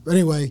crap.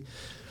 Anyway,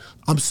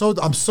 I'm so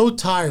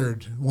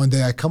tired. One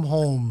day I come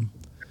home,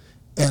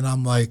 and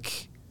I'm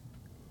like,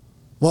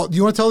 well, do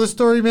you want to tell this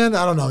story, man?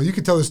 I don't know. You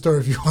can tell the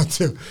story if you want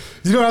to.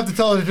 You don't have to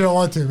tell it if you don't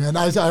want to, man.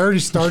 I already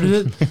started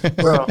it.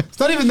 But it's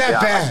not even that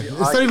bad. It's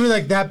not even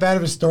like that bad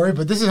of a story.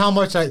 But this is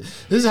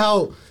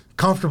how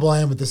comfortable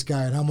I am with this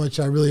guy, and how much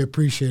I really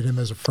appreciate him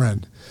as a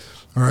friend.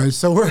 All right,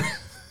 so we're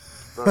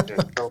Okay.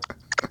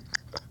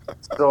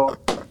 So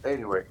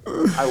anyway,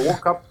 I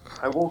woke up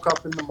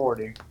in the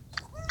morning,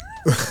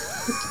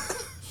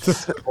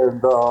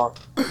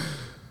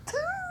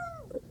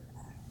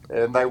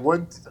 and I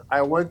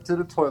went to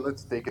the toilet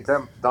to take a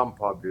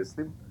dump,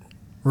 obviously.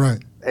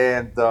 right.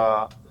 And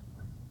I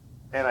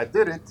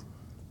did it,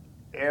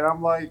 and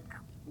I'm like,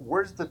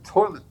 "Where's the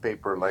toilet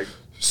paper?" Like,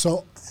 So,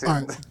 all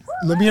right,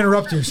 let me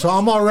interrupt you. So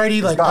I'm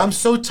already like, I'm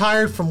so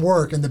tired from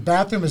work, and the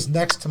bathroom is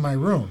next to my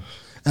room.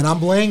 And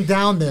I'm laying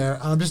down there.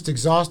 And I'm just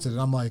exhausted.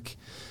 And I'm like,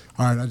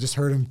 all right, I just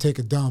heard him take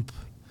a dump.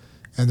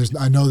 And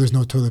I know there's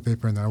no toilet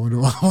paper in there. I wonder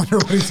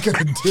what he's going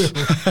to do.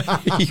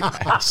 You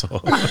asshole.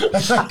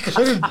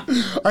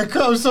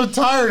 I was so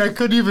tired, I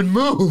couldn't even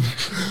move.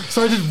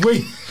 So I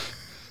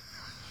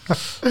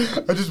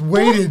just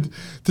waited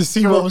to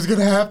see what was going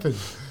to happen.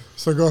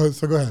 So go ahead.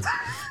 So go ahead.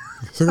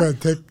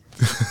 Take.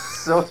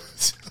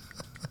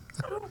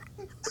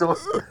 So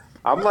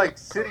I'm like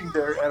sitting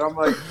there, and I'm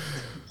like,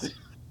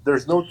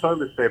 there's no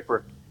toilet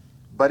paper,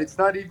 but it's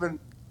not even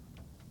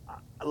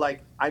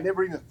like I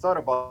never even thought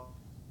about.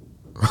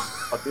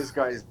 But this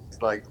guy is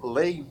like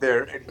laying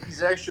there, and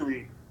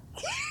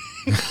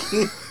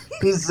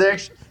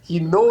he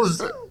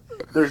knows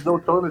there's no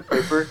toilet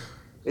paper,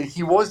 and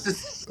he wants to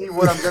see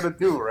what I'm gonna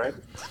do, right?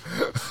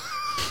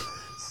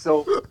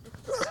 So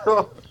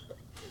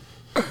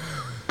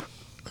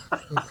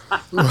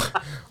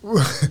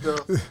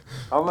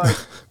I'm like,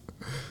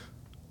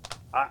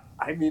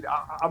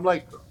 I'm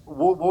like,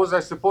 what was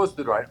I supposed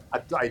to do?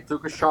 I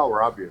took a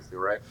shower, obviously,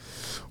 right?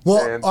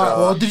 Well, and,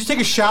 well, did you take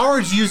a shower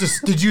or did you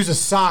use a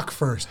sock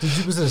first?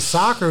 Was it a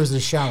sock or was it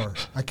a shower?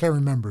 I can't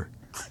remember.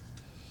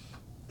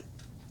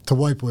 To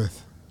wipe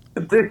with.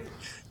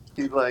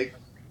 He's like,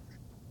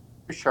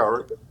 a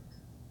shower.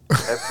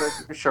 After I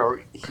took a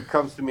shower, he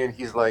comes to me and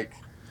he's like,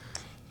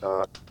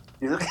 bro,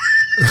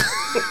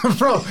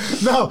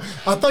 no,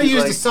 I thought you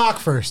used a sock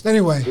first.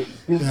 Anyway,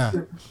 yeah.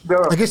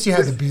 No, I guess you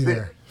had to be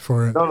there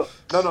for it. No.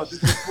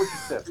 This is what you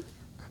said.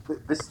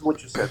 This is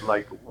what you said.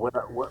 Like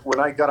when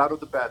I got out of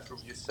the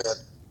bathroom, you said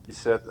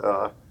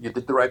you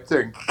did the right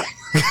thing.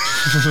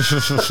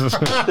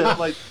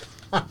 Like,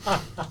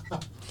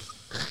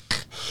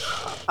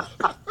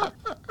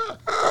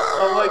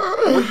 I'm like,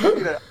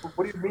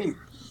 what do you mean?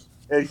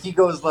 And he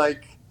goes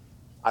like,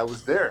 I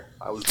was there.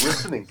 I was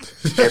listening,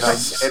 and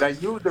I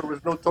knew there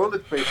was no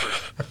toilet paper,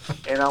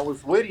 and I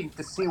was waiting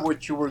to see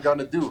what you were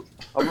gonna do.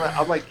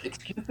 I'm like,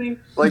 excuse me,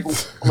 like,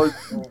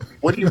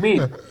 what do you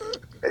mean?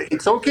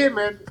 It's okay,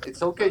 man.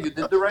 It's okay. You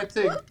did the right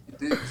thing. You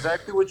did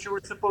exactly what you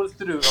were supposed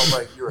to do. I'm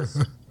like,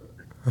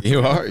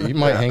 You are. You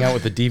might hang out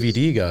with the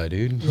DVD guy,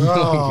 dude.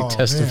 Oh, you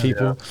testing man.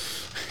 people.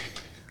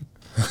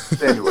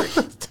 Yeah. Anyway.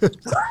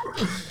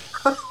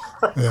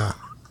 Yeah,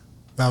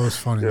 that was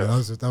funny. Yeah.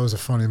 Man. That was a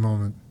funny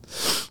moment.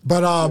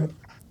 But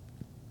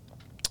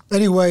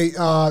anyway,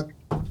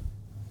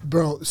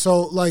 bro.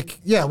 So like,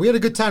 yeah, we had a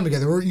good time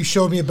together. You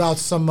showed me about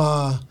some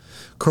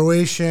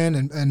Croatian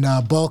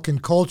and Balkan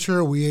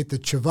culture. We ate the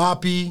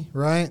cevapi,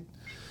 right?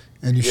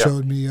 And you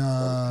showed me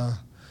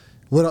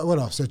what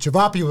else? So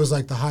cevapi was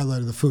like the highlight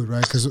of the food,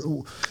 right? Because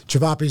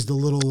cevapi is the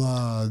little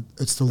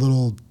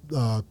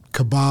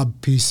kebab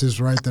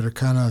pieces, right? That are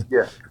kind of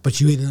but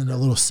you eat it in a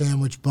little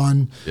sandwich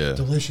bun. Yeah,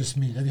 delicious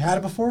meat. Have you had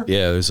it before?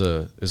 Yeah, there's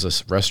a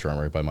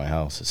restaurant right by my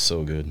house. It's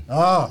so good.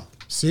 Oh,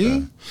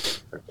 see,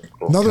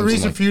 another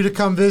reason for you to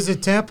come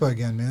visit Tampa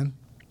again, man.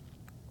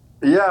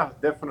 Yeah,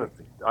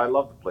 definitely. I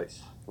love the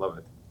place. Love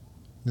it.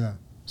 Yeah.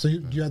 So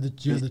you had the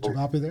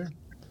cevapi there?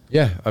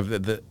 Yeah,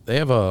 they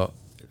have I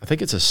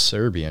think it's a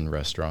Serbian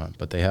restaurant,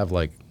 but they have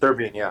like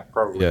Serbian, yeah,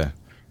 probably. Yeah,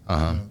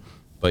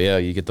 But yeah,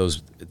 you get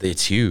those.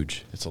 It's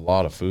huge. It's a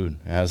lot of food.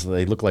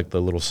 They look like the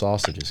little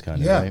sausages, kind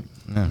of. Yeah. Right?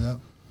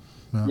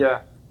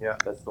 Yeah.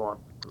 That's the one.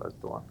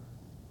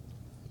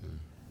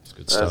 It's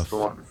good stuff. That's the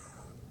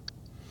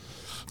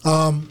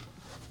one.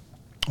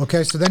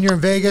 Okay, so then you're in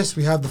Vegas.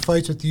 We have the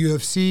fights with the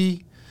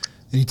UFC,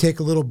 and you take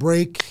a little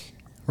break,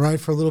 right,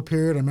 for a little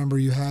period. I remember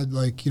you had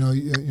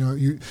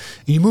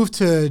you moved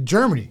to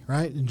Germany,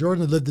 right? And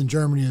Jordan had lived in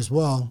Germany as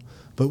well.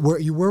 But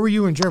where were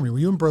you in Germany? Were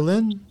you in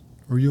Berlin?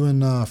 Were you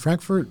in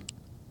Frankfurt?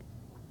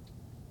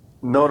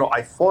 No,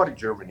 I fought in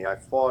Germany. I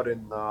fought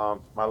in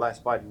my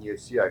last fight in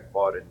UFC. I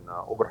fought in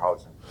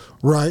Oberhausen.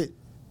 Right,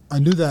 I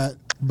knew that.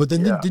 But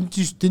then didn't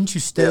you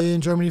stay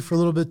in Germany for a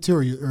little bit too,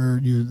 or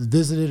you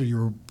visited, or you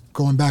were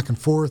going back and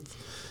forth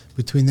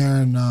between there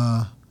and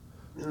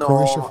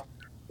Croatia?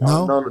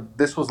 No.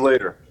 This was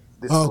later.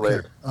 This was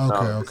later.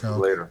 Okay.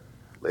 Later.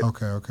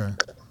 Okay.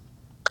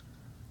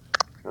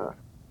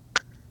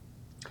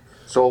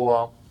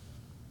 So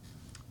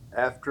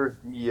after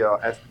the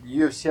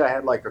UFC, I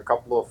had like a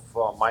couple of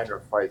minor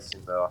fights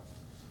in the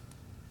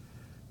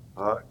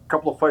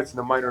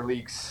minor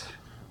leagues.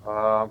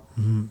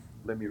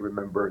 Let me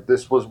remember.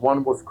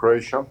 One was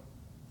Croatia,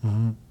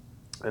 and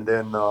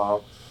then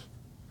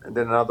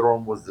another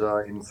one was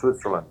in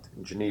Switzerland,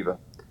 in Geneva.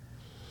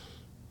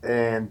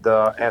 And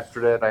after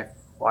that, I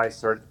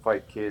started to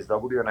fight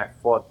KSW, and I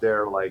fought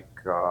there like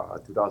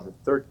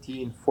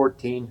 2013,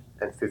 14,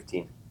 and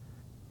 15.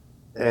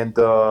 And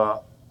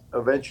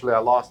eventually I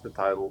lost the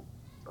title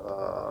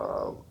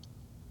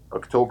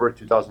October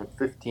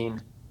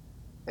 2015,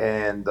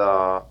 and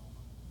I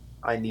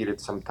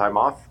needed some time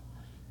off.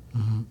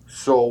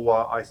 So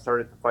I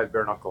started to fight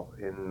bare knuckle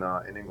in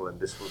England.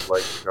 This was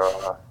like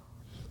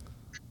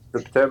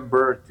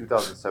September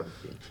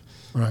 2017.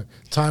 Right,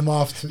 time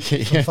off to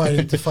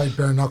fight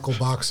bare knuckle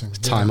boxing.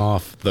 Time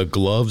off the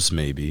gloves,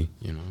 maybe,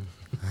 you know.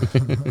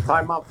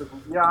 Time out.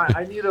 Yeah,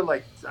 I needed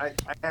like I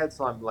had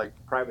some like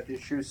private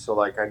issues, so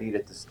like I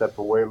needed to step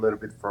away a little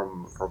bit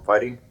from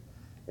fighting,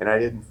 and I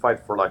didn't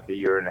fight for like a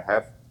year and a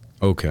half.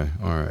 Okay,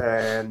 all right.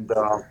 And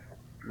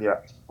yeah,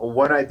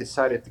 when I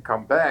decided to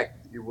come back,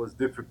 it was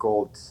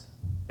difficult.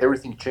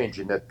 Everything changed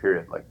in that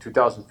period. Like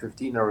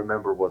 2015, I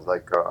remember was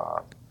like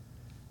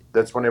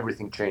that's when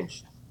everything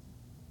changed.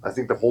 I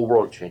think the whole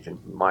world changed, in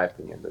my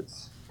opinion.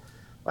 That's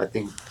I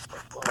think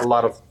a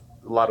lot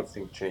of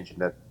things changed in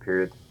that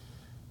period,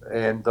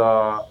 and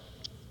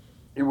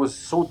it was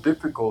so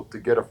difficult to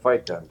get a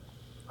fight then.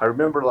 I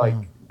remember like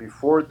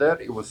before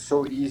that, it was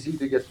so easy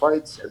to get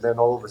fights, and then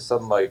all of a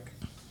sudden, like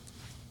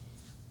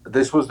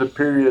this was the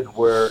period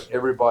where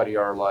everybody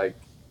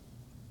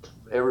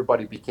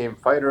became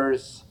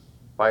fighters,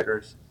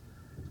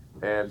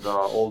 and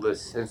all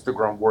this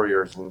Instagram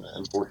warriors and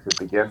bullshit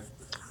began,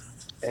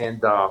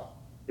 and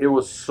it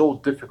was so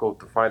difficult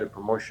to find a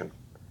promotion,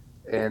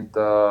 and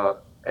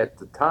at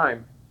the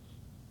time,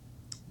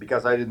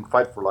 because I didn't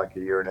fight for like a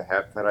year and a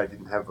half, and I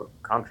didn't have a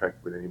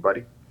contract with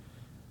anybody.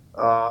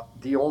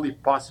 The only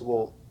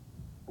possible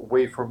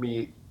way for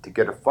me to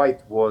get a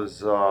fight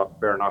was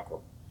bare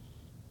knuckle,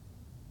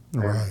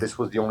 and Right. this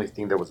was the only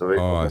thing that was Oh,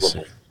 I available.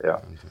 see. Yeah,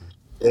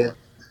 and,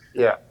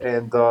 yeah,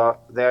 and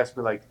they asked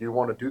me like, "Do you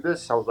want to do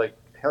this?" I was like,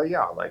 "Hell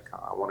yeah! Like,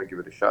 I want to give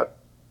it a shot."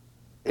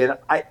 And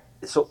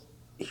so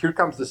here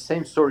comes the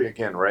same story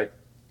again, right?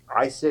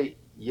 I say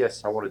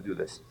yes, I want to do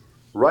this.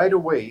 Right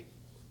away,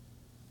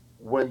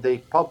 when they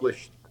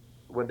published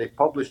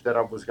that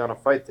I was gonna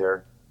fight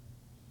there,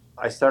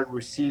 I started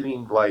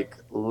receiving like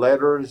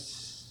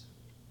letters,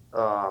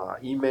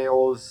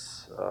 emails,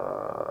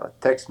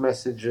 text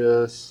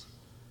messages,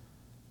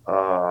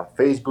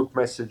 Facebook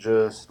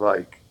messages,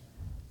 like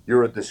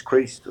you're a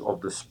disgrace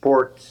of the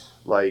sport.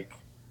 Like,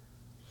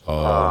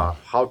 Oh,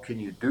 how can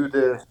you do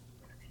this?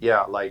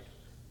 Yeah, like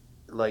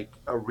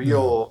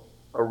Yeah.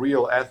 a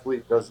real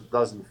athlete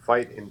doesn't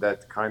fight in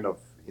that kind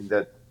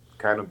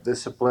of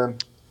discipline.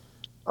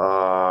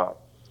 Uh,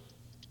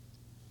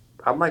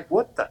 I'm like,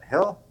 what the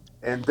hell?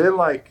 And then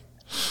like,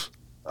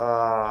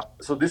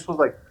 so this was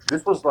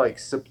like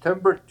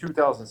September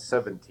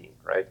 2017,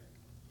 right?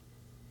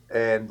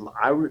 And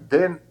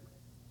then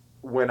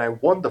when I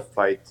won the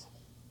fight,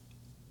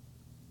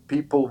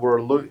 people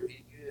were look,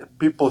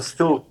 people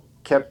still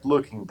kept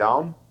looking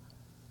down.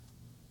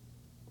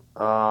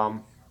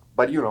 Um,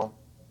 but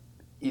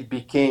it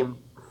became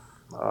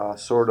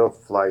sort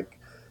of like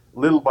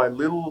little by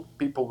little,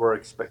 people were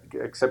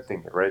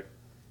accepting it, right?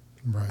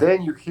 Right.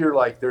 Then you hear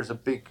like there's a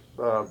big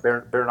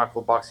bare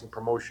knuckle boxing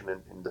promotion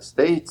in the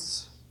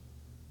States,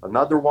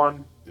 another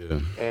one, yeah.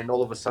 and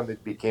all of a sudden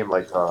it became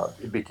like More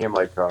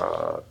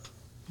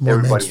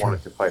everybody mainstream.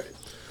 wanted to fight it,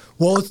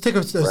 Well, let's take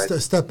right? a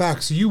step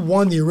back. So you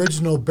won the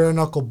original bare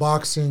knuckle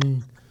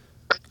boxing.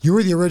 You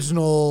were the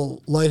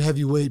original light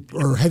heavyweight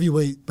or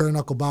heavyweight bare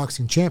knuckle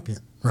boxing champion,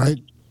 right?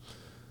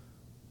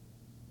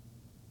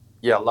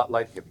 Yeah,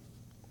 light heavy,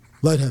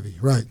 Light heavy,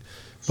 right?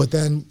 But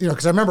then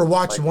because I remember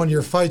watching light one of heavy.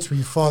 your fights where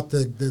you fought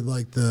the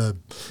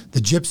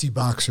gypsy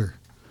boxer.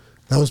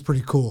 That was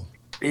pretty cool.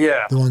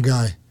 Yeah, The one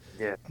guy,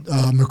 yeah,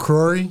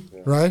 McCrory,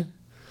 right?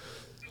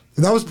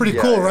 And that was pretty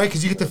yeah, cool, yeah. right?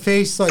 Because you get to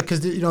face because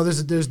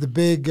there's the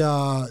big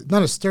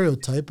not a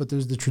stereotype, but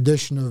there's the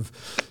tradition of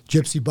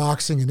gypsy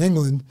boxing in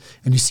England,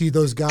 and you see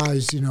those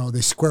guys,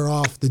 they square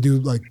off, they do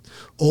like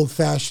old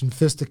fashioned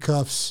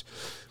fisticuffs,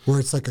 where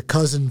it's like a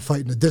cousin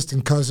fighting a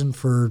distant cousin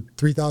for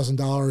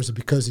 $3,000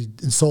 because he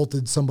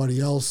insulted somebody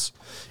else,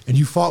 and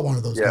you fought one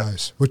of those Yeah.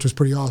 guys, which was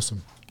pretty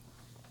awesome,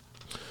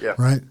 Yeah,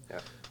 right? yeah,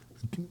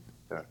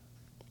 yeah.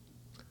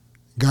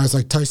 Guys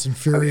like Tyson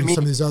Fury I and mean,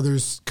 some of these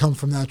others come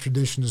from that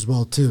tradition as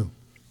well too.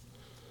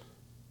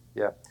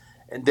 yeah.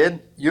 And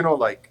then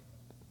like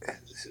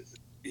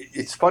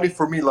it's funny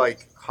for me,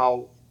 like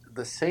how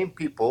the same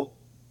people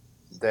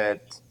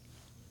that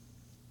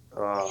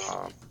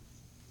uh,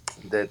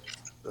 that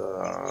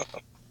uh,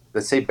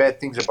 that say bad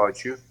things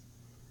about you,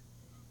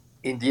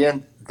 in the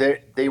end,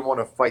 they want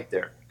to fight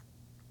there,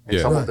 and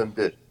Yeah. some Right. of them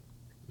did.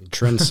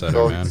 Trendsetter,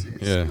 So man. it's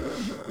Yeah.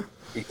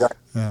 exactly,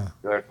 Yeah.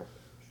 exactly.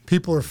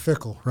 People are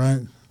fickle,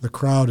 right? The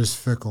crowd is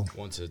fickle.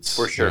 Once it's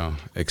For sure.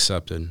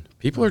 accepted,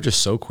 people are just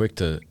so quick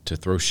to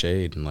throw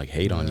shade and like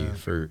hate on you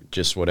for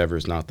just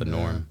whatever's not the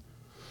norm.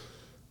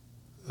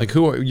 Like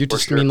who are you? For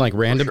Just sure. mean like For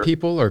random sure.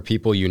 people, or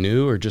people you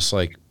knew, or just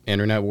like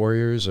internet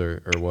warriors,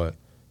 or what?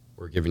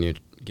 We're giving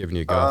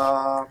you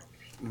guff.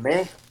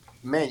 Man,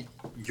 man,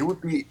 you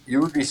would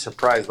be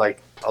surprised.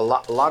 Like a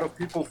lot of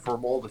people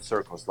from all the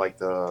circles, like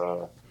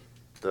the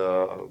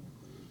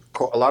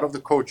a lot of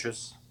the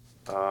coaches,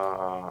 Okay.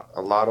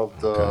 a lot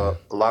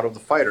of the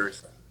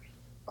fighters.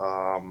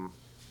 Um,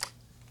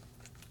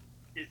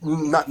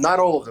 not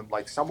all of them.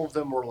 Like some of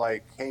them were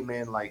like, "Hey,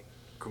 man, like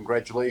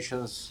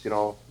congratulations,"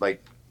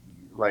 like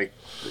it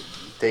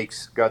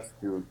takes guts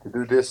to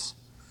do this.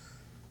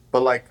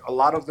 But like a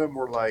lot of them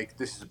were like,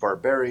 "This is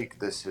barbaric.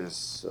 This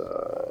is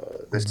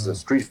a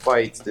street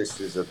fight. This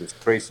is a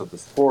disgrace of the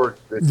sport.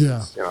 This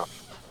Yeah. is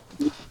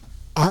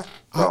I,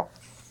 I so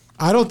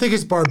I don't think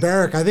it's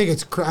barbaric. I think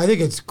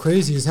it's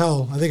crazy as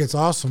hell. I think it's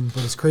awesome,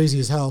 but it's crazy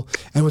as hell.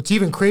 And what's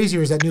even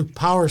crazier is that new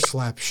power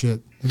slap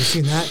shit. Have you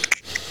seen that?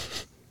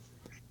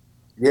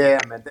 Yeah,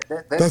 man,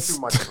 that's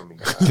too much for me.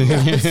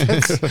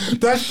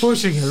 That's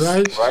pushing it,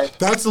 right? Right.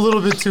 That's a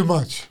little bit too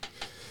much.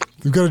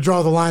 You've got to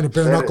draw the line at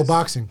bare knuckle is.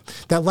 boxing.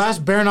 That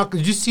last bare knuckle.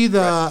 Did you see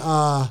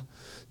the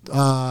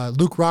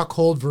Luke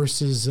Rockhold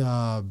versus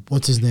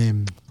what's his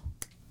name?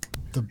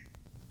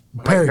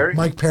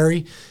 Mike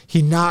Perry.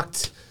 He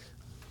knocked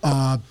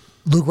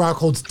Luke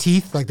Rockhold's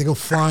teeth, like they go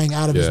flying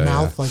out of his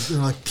mouth, like they're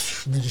like,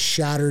 and they just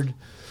shattered.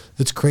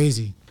 It's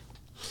crazy.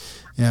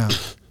 Yeah,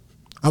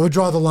 I would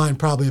draw the line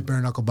probably at bare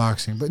knuckle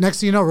boxing. But next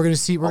thing you know, we're gonna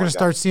see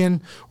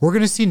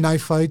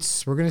knife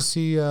fights. We're gonna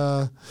see,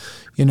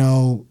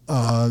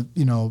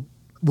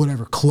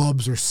 whatever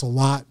clubs or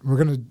salat. We're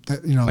gonna,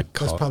 Like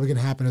that's probably gonna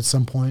happen at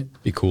some point.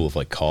 Be cool if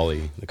like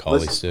the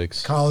Collie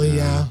sticks. Collie,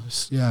 yeah.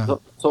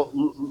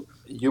 So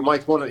you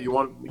might want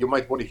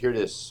to hear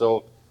this.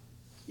 So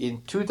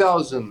in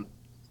 2000,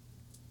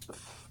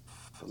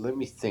 let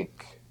me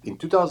think. In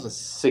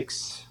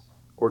 2006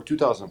 or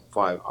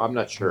 2005, I'm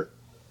not sure.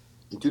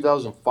 In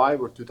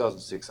 2005 or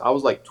 2006, I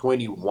was like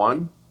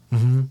 21,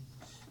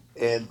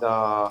 and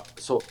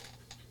so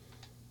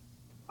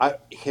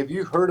have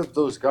you heard of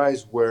those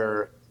guys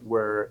where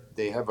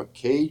they have a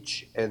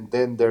cage and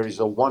then there is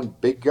a one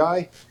big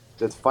guy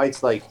that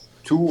fights like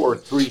 2 or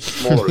 3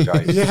 smaller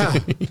guys? Yeah,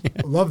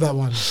 I love that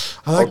one.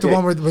 I like the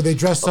one where they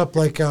dress up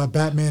like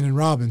Batman and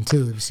Robin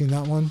too. Have you seen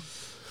that one?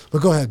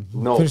 But go ahead.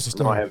 No, finish the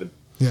story. no, I haven't.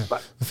 Yeah,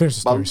 finish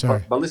the story.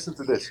 Sorry. But listen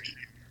to this.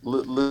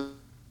 Listen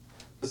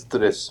to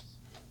this.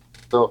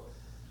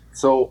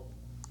 So,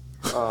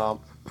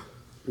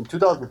 in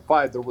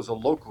 2005 there was a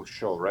local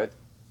show, right?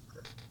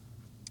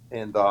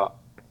 And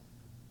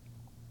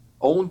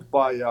owned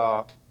by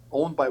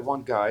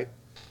one guy,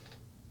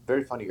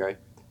 very funny guy,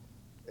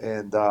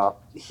 and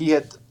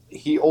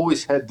he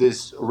always had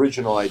these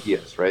original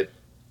ideas, right?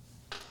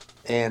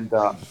 And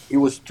it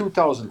was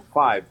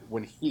 2005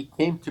 when he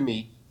came to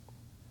me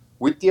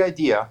with the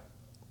idea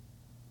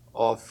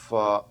of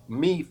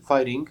me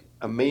fighting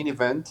a main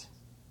event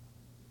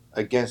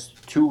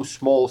against 2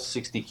 small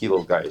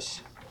 60-kilo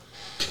guys.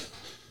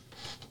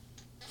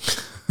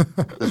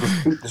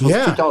 This was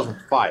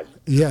 2005.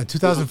 Yeah,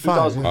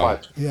 2005.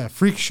 2005. Yeah,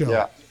 freak show.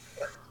 Yeah,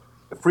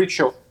 a freak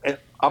show. And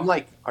I'm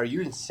like, are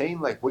you insane?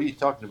 Like, what are you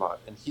talking about?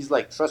 And he's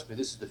like, trust me,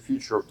 this is the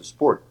future of the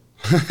sport.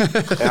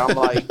 And I'm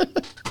like,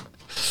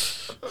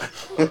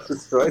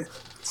 right?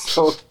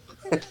 So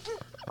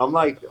I'm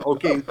like,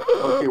 okay,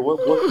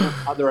 what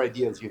other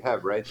ideas you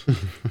have, right?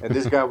 And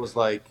this guy was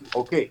like,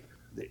 okay,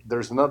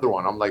 there's another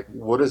one. I'm like,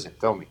 what is it?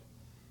 Tell me.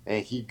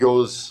 And he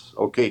goes,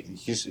 okay,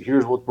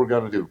 here's what we're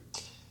gonna do.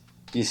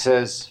 He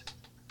says,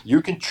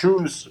 you can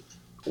choose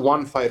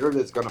one fighter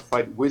that's gonna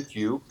fight with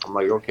you. I'm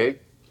like, okay.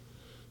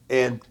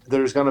 And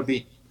there's gonna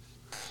be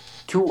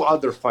 2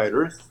 other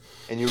fighters,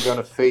 and you're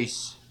gonna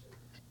face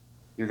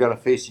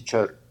each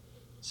other.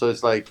 So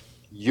it's like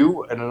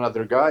you and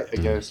another guy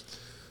against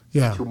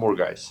 2 more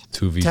guys.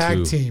 2v2.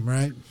 Tag team,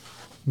 right?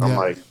 I'm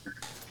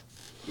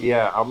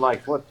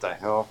like, what the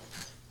hell?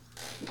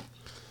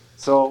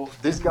 So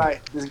this guy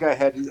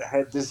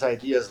had these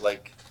ideas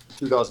like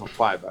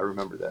 2005. I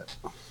remember that.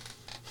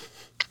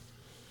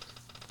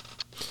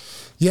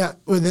 Yeah,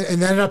 and that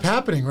ended up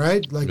happening,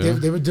 right? Like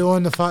they were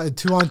doing the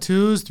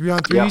 2-on-2s,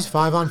 3-on-3s,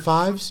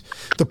 5-on-5s.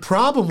 The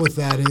problem with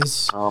that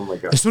is, oh my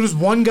God, as soon as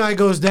one guy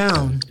goes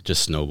down, it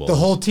just snowballs. The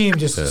whole team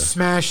just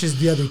smashes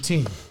the other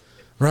team,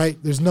 right?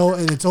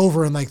 And it's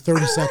over in like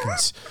 30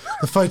 seconds.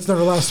 The fights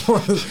never last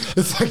more.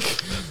 It's like,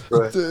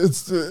 right.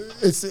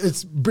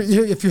 it's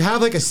if you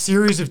have like a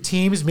series of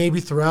teams,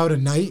 maybe throughout a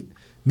night,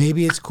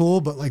 maybe it's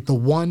cool. But like the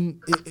one,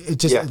 it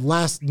just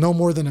lasts no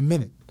more than a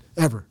minute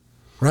ever,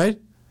 right?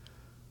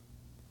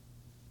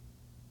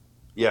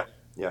 Yeah.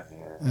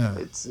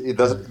 It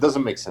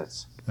doesn't make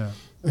sense. Yeah.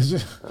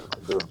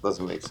 It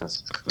doesn't make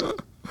sense.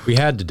 We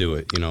had to do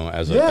it,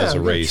 as a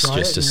race,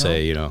 just to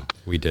say,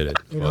 we did it.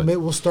 Maybe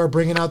we'll start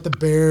bringing out the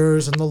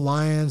bears and the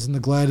lions and the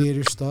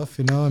gladiator stuff.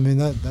 I mean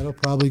that'll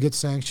probably get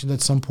sanctioned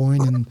at some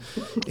point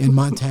in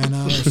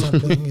Montana or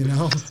something.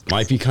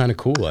 Might be kind of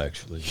cool,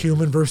 actually.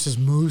 Human versus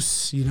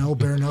moose.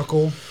 Bare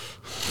knuckle.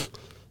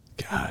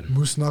 God.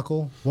 Moose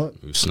knuckle.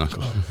 What? Moose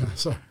knuckle.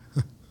 Sorry.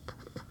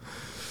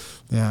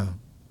 Yeah.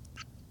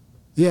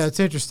 Yeah, it's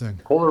interesting.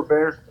 Polar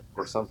bear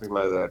or something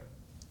like that.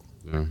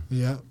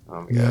 Yeah.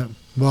 Oh my yeah. God.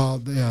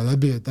 Well, yeah,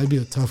 that'd be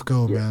a tough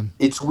go, man.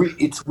 It's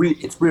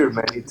weird,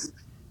 man.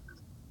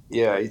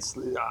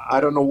 I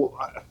don't know.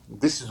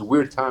 This is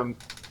weird times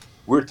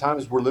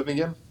we're living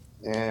in,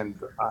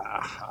 and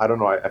I don't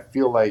know. I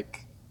feel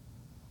like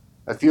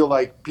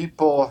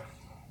people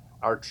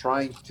are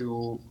trying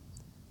to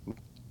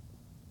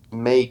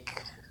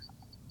make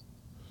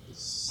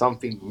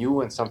something new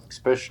and something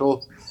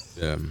special.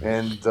 Yeah.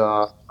 And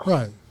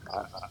right.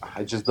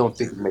 I just don't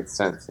think it makes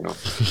sense,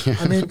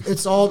 I mean,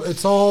 it's all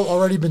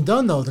already been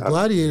done though. The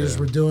gladiators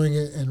were doing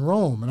it in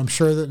Rome, and I'm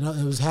sure that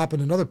it was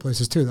happening in other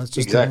places too. That's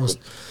just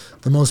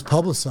the most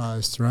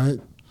publicized, right?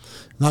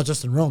 not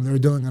just in Rome. They were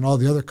doing it in all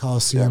the other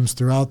Colosseums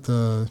throughout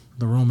the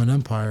Roman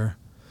Empire.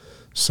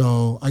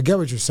 So I get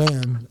what you're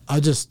saying.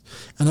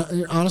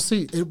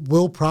 Honestly, it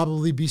will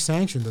probably be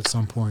sanctioned at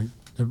some point.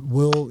 It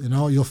will,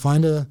 you'll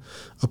find a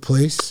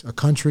place, a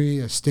country,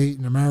 a state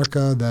in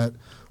America that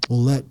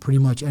will let pretty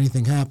much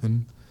anything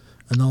happen,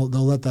 and they'll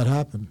let that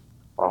happen.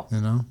 Wow.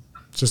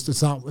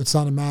 It's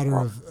not a matter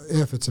of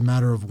if, it's a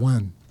matter of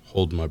when.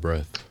 Hold my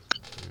breath.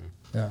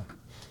 Yeah.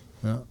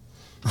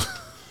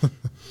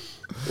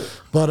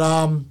 But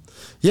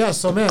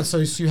so man, so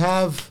you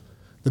have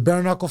the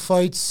bare knuckle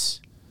fights.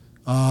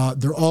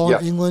 They're all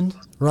in England,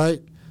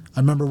 right? I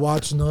remember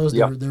watching those.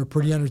 They're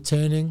pretty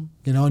entertaining,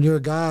 and you're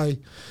a guy.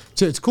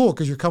 It's cool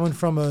because you're coming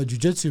from a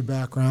jiu-jitsu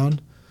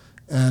background,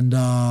 and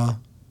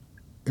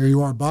here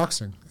you are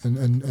boxing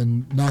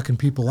and knocking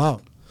people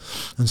out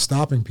and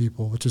stopping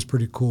people, which is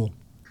pretty cool.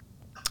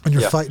 And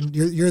you're fighting.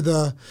 You're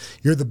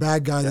the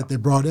bad guy that they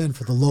brought in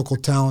for the local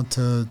talent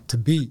to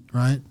beat,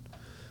 right?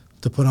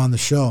 To put on the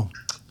show.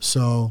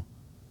 So.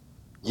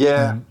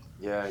 Yeah.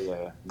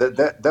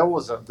 That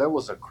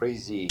was a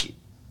crazy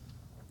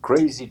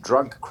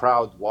drunk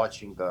crowd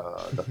watching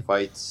the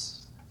fights.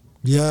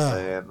 Yeah.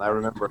 And I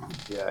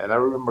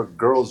remember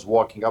girls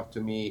walking up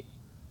to me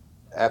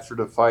after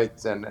the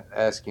fight and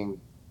asking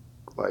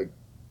like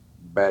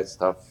bad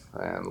stuff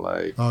and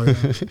like. Oh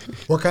yeah.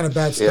 What kind of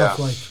bad stuff?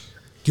 Like,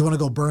 do you want to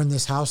go burn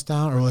this house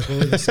down, or like what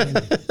were they saying?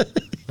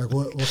 Like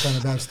what kind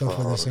of bad stuff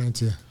were they saying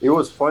to you? It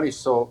was funny.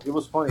 So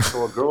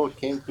a girl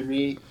came to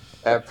me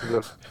after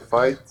the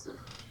fight.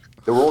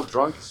 They were all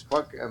drunk as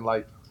fuck, and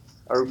like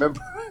I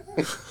remember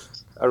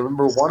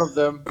one of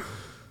them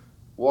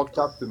walked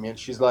up to me and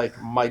she's like,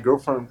 my girl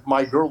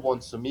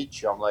wants to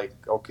meet you. I'm like,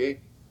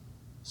 okay.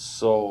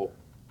 So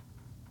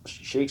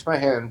she shakes my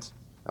hand.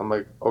 I'm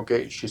like,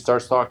 okay. She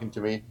starts talking to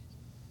me,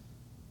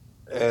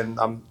 and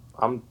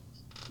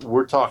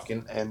we're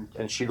talking, and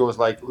she goes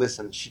like,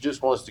 listen, she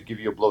just wants to give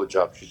you a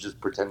blowjob. She's just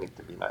pretending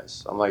to be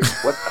nice. I'm like,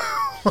 what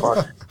the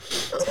fuck?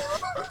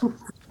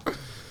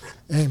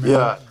 Hey man,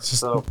 yeah, it's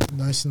just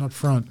nice and up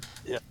front.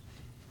 Yeah.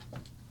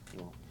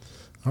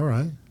 All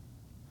right.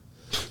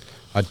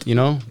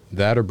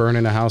 That or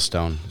burning a house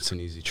down. It's an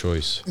easy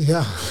choice.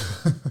 Yeah.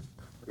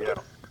 Yeah,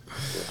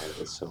 I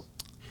guess so.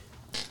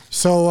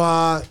 So,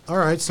 all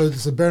right. So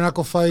it's the bare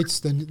knuckle fights.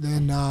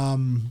 Then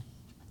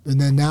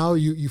now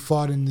you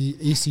fought in the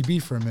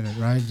ACB for a minute,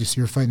 right? Just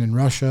you're fighting in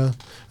Russia,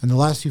 and the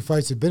last few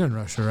fights have been in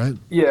Russia, right?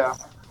 Yeah.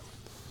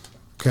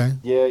 Okay.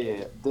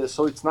 Yeah.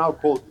 So it's now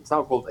called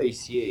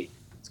ACA.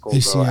 It's called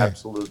ACA.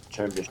 Absolute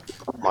Championship.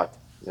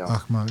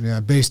 Akhmat, yeah.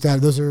 Based out.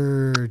 Those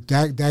are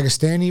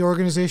Dagestani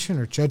organization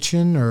or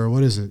Chechen or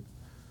what is it?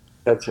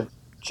 Chechen.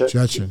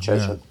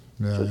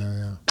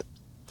 Yeah.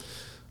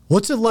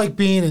 What's it like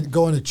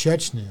going to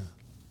Chechnya?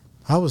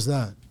 How was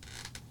that?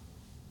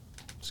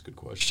 That's a good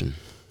question.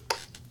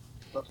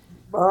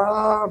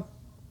 Was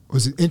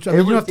it interesting?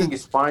 Everything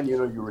is fine.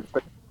 You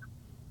respect.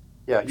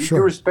 Yeah, you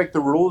respect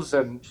the rules,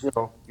 and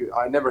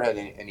I never had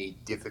any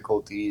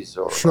difficulties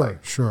or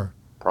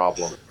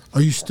problems.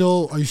 Are you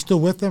still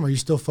with them? Are you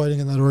still fighting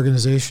in that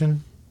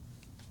organization?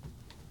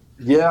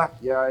 Yeah,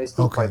 I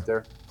still fight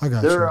there. I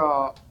got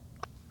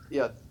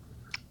you.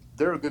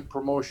 They're a good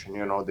promotion.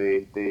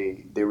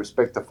 They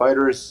respect the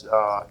fighters.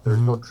 There's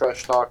no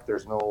trash talk.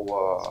 There's no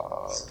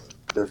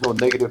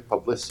negative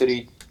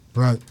publicity.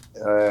 Right.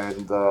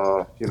 And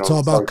it's all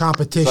about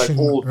competition,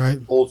 right?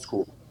 Old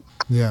school.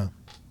 Yeah.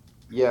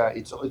 Yeah,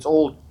 it's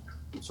old.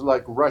 It's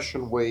like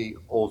Russian way,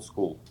 old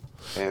school,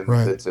 and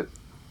that's it.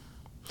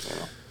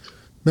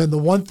 Man, the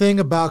one thing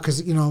about,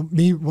 because,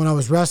 me, when I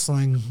was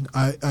wrestling,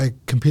 I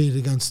competed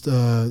against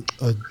a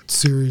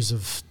series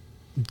of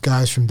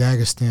guys from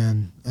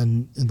Dagestan,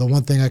 and the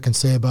one thing I can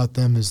say about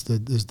them is the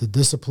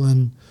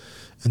discipline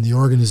and the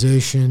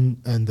organization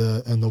and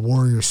the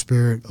warrior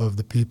spirit of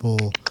the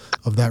people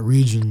of that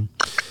region.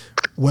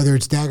 Whether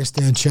it's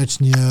Dagestan,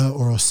 Chechnya,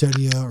 or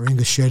Ossetia, or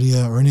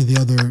Ingushetia, or any of the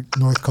other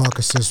North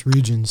Caucasus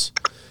regions,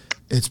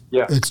 it's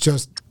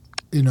just,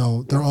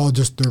 they're all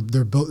just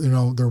they're built,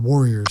 they're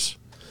warriors.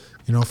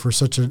 For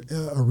such a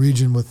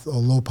region with a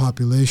low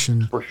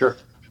population, for sure,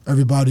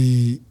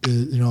 everybody,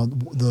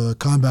 the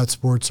combat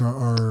sports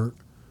are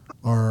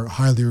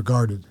highly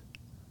regarded,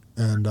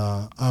 and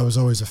I was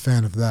always a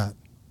fan of that.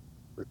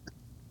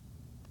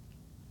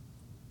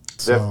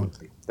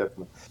 Definitely.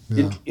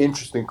 Yeah.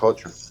 Interesting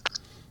culture.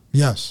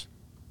 Yes,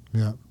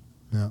 yeah.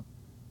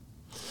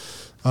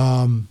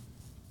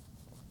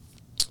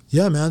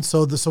 Yeah, man.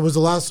 So was the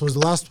last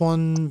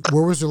one?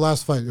 Where was your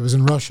last fight? It was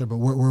in Russia, but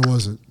where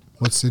was it?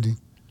 What city?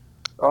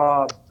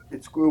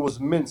 It was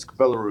Minsk,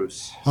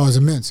 Belarus. Oh, it was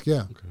in Minsk,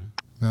 yeah.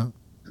 Okay.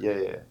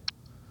 Yeah.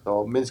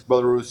 So Minsk,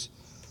 Belarus,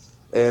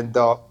 and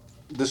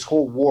this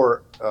whole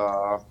war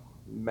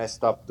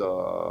messed up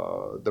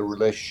the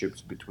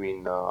relationships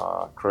between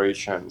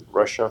Croatia and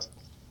Russia.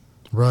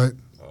 Right.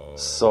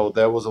 So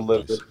that was a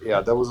little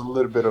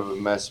bit of a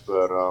mess.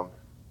 But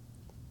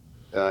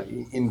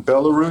in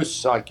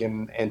Belarus, I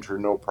can enter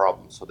no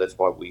problem. So that's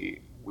why we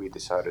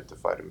decided to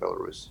fight in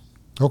Belarus.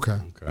 Okay.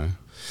 Okay.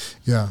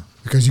 Yeah,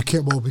 because you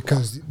can't.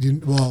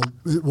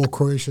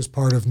 Croatia's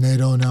part of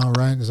NATO now,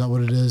 right? Is that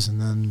what it is? And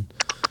then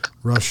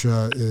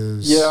Russia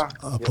is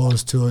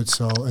opposed to it.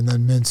 So, and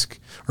then Minsk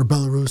or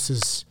Belarus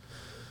is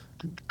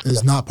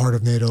not part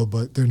of NATO,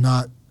 but they're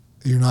not.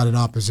 You're not in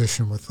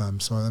opposition with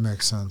them, so that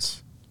makes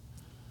sense.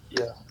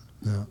 Yeah.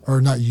 Yeah, or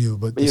not you,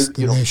 but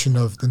the nation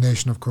of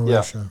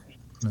Croatia.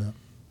 Yeah.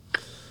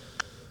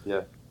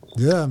 Yeah.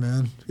 Yeah,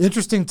 man.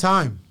 Interesting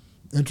times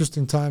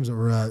that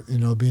we're at.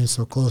 Being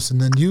so close, and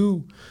then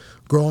you,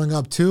 growing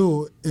up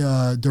too,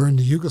 during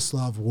the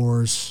Yugoslav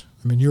wars.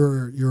 I mean, you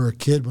were a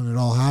kid when it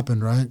all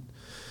happened, right?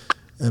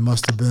 It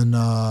must have been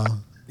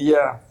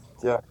Yeah.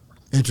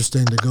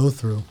 interesting to go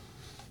through.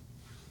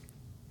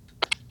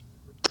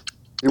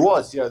 It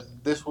was. Yeah.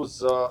 This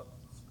was.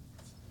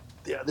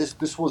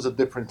 This was a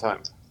different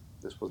time.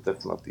 This was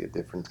definitely a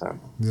different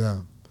time.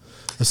 Yeah.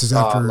 This is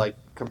after like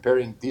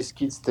comparing these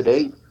kids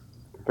today,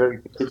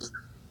 comparing the kids.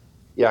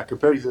 Yeah,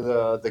 compared to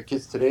the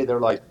kids today, they're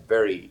like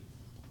very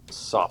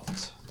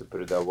soft, to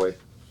put it that way.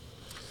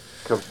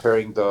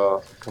 Comparing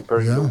the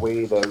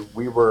way that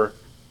we were.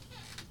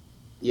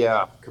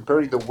 Yeah,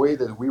 comparing the way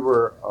that we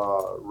were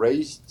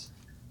raised,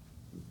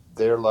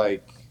 they're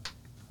like,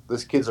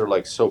 these kids are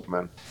like soap,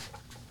 man.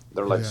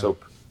 They're like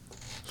soap.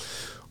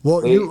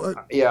 Well,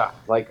 I'm. Yeah.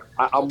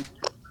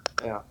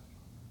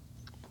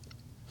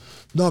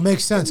 No, it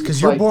makes sense because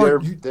It's you're like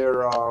born.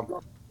 They're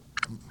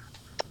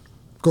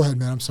Go ahead,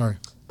 man. I'm sorry.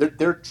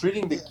 They're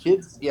treating the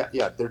kids. Yeah.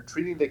 They're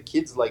treating the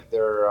kids like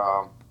they're.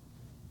 I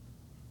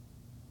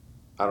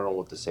don't know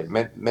what to say.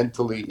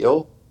 Mentally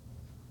ill,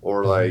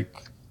 or like.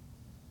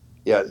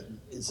 Yeah,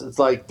 it's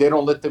like they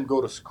don't let them go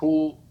to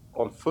school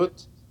on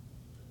foot.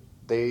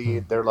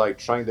 They're like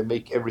trying to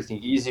make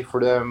everything easy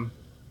for them.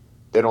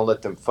 They don't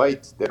let them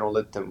fight. They don't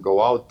let them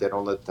go out. They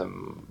don't let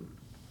them,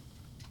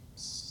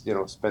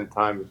 spend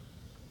time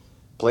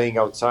playing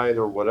outside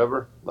or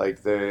whatever.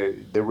 Like they're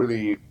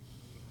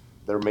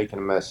making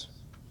a mess.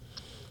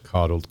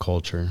 Coddled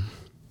culture.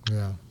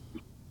 Yeah.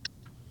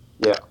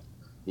 Yeah.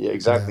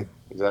 Exactly.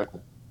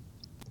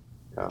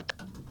 Yeah.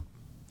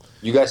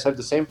 You guys have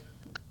the same?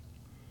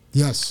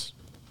 Yes,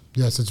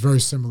 it's very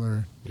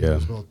similar. Yeah.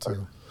 As well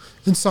too.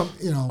 And some,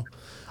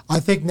 I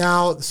think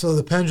now, so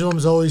the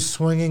pendulum's always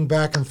swinging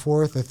back and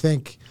forth. I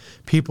think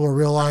people are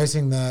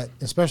realizing that,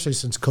 especially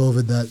since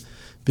COVID, that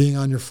being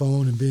on your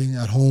phone and being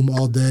at home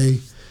all day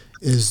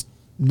is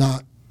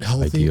not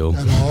healthy at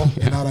all,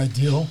 not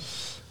ideal.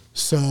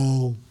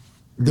 So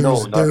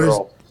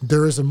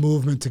there is a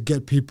movement to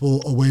get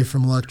people away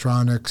from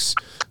electronics,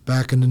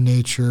 back into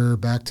nature,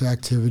 back to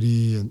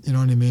activity, and you know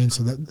what I mean?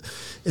 So that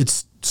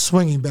it's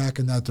swinging back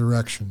in that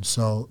direction.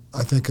 So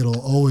I think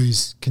it'll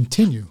always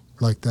continue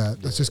like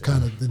that. That's just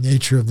kind of the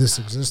nature of this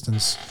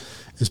existence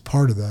is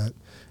part of that,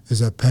 is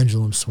that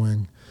pendulum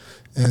swing.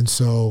 And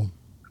so,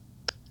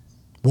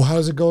 well, how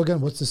does it go again?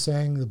 What's the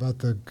saying about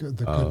the good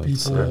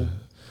people?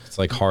 It's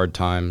like hard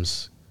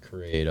times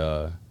create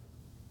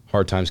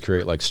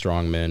like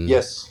strong men.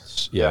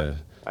 Yes. Yeah.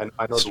 I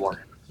know the one.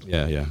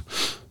 Yeah.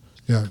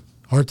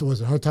 Hard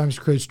times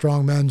create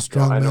strong men.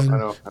 Strong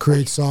men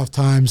create soft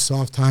times.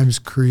 Soft times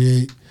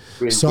create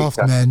soft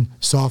men.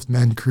 Soft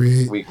men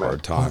create weak men.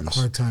 Hard times.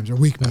 Hard times or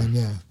weak men.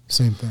 Yeah,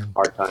 same thing.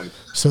 Hard times.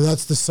 So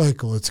that's the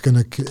cycle.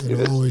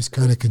 It'll always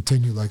kind of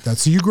continue like that.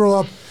 So you grow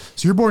up.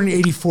 So you're born in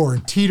 '84,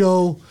 and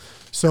Tito.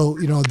 So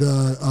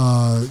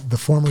the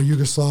former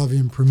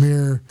Yugoslavian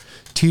premier,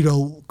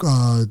 Tito.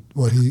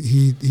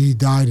 He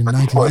died in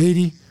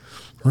 1980,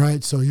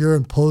 right? So you're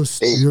in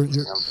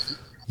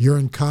You're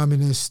in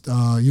communist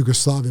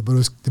Yugoslavia, but it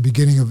was the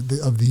beginning of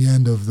the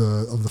end of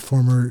the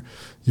former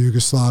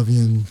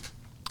Yugoslavian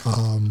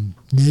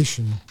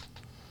nation,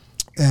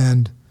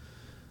 and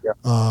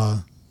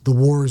the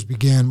wars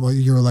began. Well,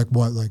 you were like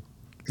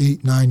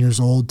 8, 9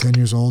 years old, 10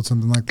 years old,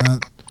 something like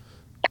that.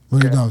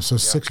 Well, no, so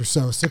 6 or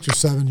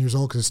 7 years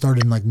old because it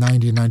started in like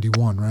 90 and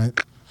 91, right?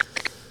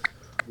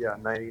 Yeah,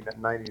 90,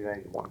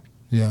 91.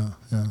 Yeah.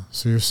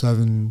 So you're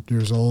 7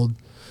 years old.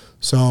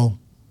 So,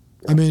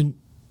 I mean,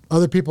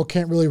 other people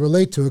can't really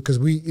relate to it because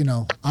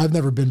I've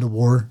never been to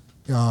war.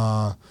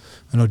 I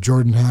know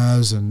Jordan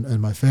has,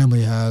 and my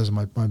family has, and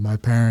my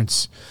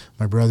parents,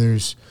 my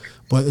brothers.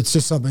 But it's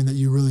just something that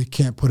you really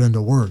can't put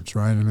into words,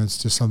 right? I mean, it's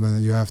just something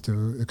that you have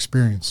to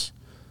experience.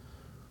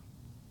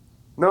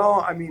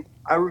 No, I mean,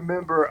 I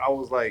remember I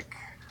was like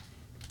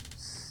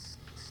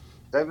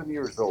 7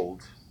 years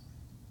old,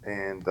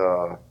 and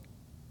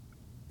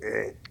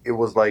it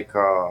was like,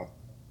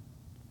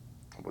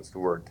 what's the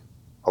word?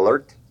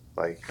 Alert?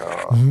 Like,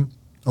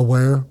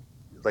 aware?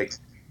 Like,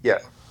 yeah,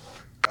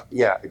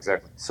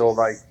 exactly. So,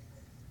 like,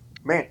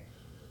 man,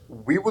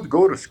 we would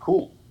go to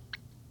school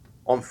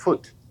on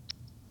foot.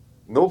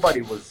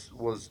 Nobody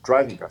was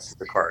driving us in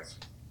the cars,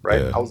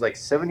 right? Yeah. I was like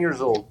 7 years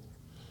old,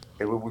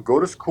 and we would go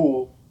to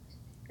school,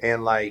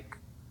 and like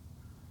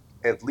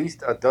at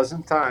least a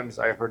dozen times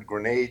I heard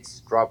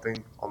grenades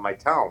dropping on my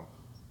town,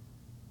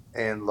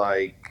 and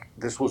like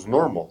this was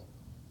normal,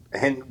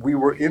 and we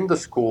were in the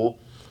school,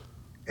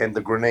 and the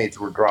grenades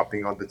were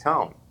dropping on the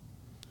town,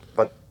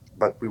 but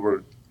but we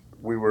were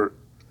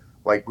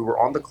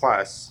on the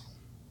class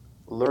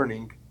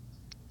learning,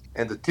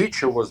 and the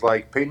teacher was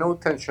like, "Pay no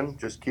attention,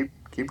 just keep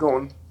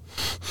going,"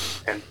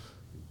 and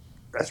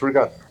that's where we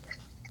got.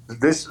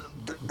 This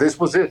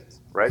was it,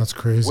 right? That's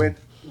crazy.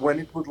 When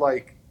it would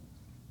like,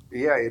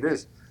 yeah, it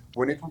is.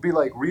 When it would be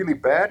like really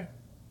bad,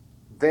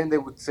 then they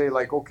would say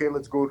like, okay,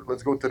 let's go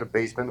to the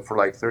basement for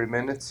like 30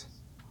 minutes,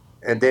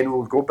 and then we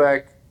would go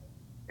back,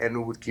 and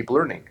we would keep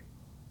learning,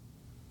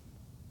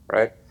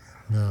 right?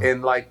 Yeah.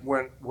 And like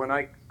when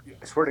I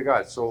swear to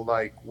God, so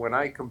like when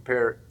I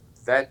compare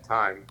that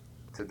time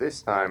to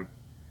this time,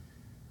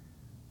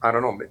 I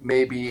don't know,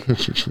 maybe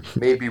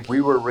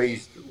we were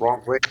raised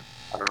wrong way.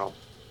 I don't know.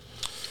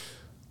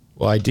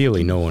 Well,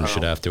 ideally, no one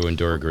should have to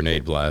endure a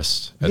grenade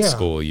blast at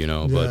school, you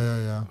know. But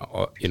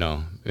you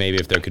know, maybe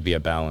if there could be a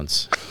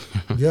balance,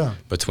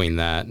 between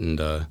that and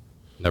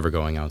never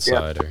going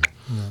outside or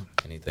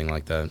anything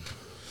like that.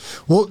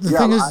 Well, the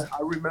thing is,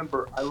 I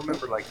remember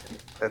like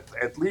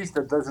at least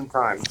a dozen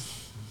times,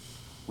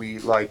 we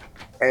like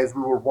as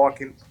we were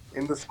walking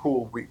in the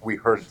school, we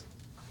heard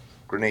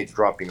grenades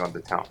dropping on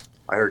the town.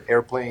 I heard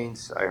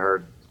airplanes, I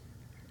heard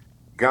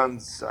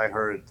guns, I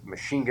heard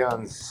machine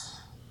guns.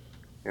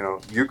 You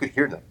know, you could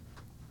hear them.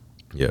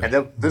 Yeah.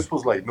 And this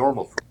was like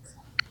normal for us.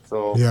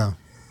 So yeah.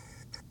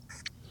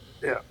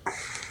 I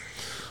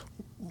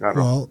don't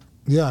know.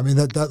 Yeah, I mean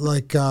that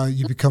like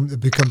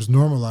it becomes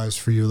normalized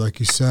for you,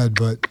 like you said,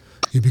 but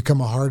you become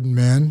a hardened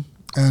man.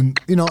 And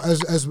you know,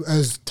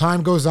 as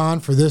time goes on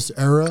for this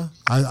era,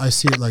 I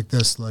see it like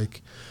this: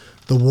 like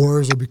the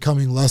wars are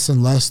becoming less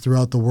and less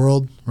throughout the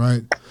world,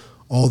 right?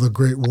 All the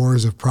great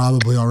wars have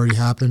probably already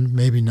happened.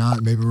 Maybe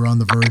not. Maybe we're on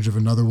the verge of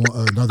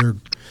another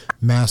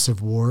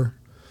massive war.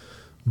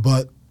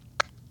 But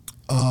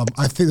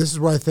I think this is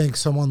where I think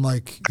someone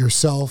like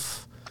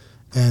yourself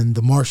and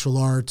the martial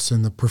arts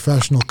and the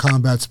professional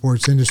combat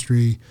sports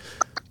industry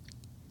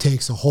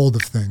takes a hold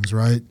of things,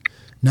 right?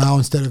 Now,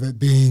 instead of it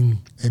being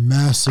a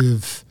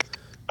massive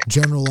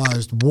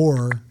generalized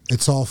war,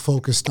 it's all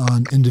focused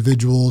on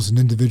individuals and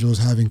individuals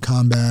having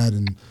combat,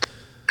 and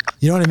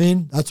you know what I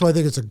mean? That's why I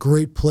think it's a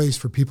great place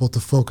for people to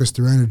focus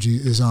their energy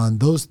is on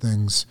those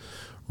things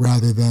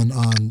rather than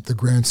on the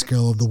grand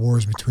scale of the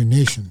wars between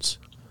nations.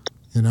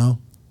 You know?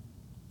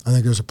 I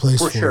think there's a place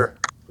for it.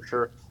 For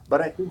sure.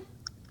 But I think,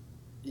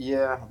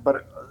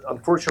 but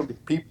unfortunately,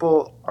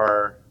 people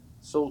are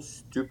so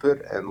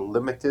stupid and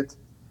limited,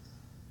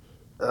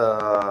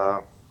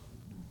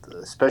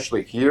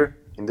 especially here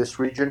in this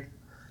region.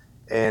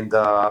 And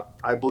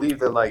I believe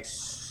that, like,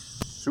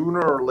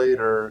 sooner or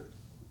later,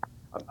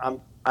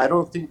 I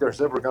don't think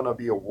there's ever going to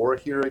be a war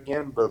here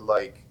again, but,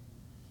 like,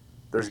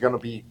 there's going to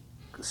be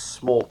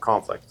small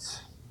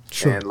conflicts.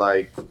 Sure. And,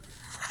 like,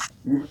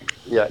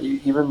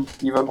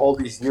 even all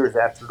these years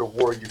after the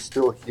war, you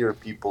still hear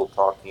people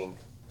talking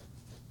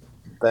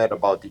bad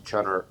about each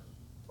other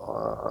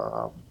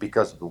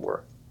because of the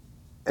war.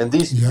 And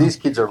these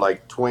kids are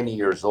like 20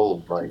 years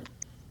old, right?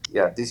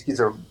 Yeah, these kids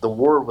are. The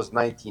war was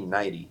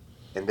 1990,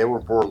 and they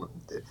were born.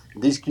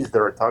 These kids that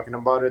are talking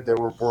about it, they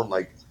were born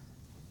like,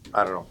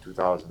 I don't know,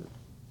 2000.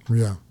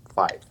 Yeah.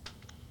 5.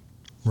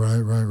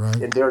 Right.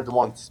 And they're the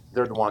ones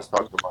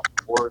talking about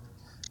the war.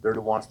 They're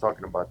the ones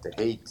talking about the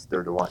hate.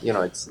 They're the one. You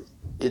know,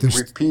 it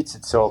repeats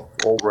itself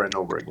over and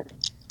over again.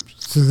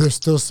 So there's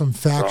still some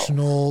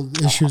factional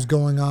issues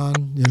going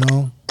on, you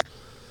know,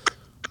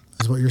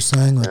 is what you're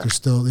saying? Like there's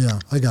still,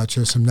 I got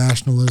you, some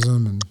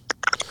nationalism, and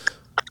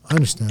I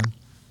understand.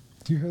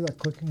 Do you hear that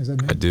clicking? Is that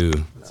me? I do.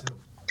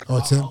 Oh,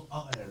 it's him?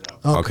 I'll edit it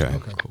out. Okay.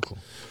 Cool.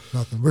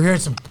 Nothing. We're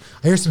hearing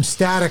I hear some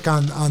static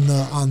on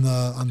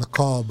the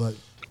call, but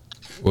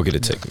we'll get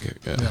it taken care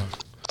of. Yeah.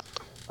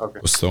 Okay.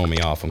 It was throwing me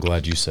off. I'm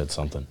glad you said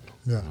something.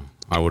 Yeah.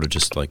 I would have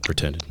just like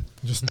pretended.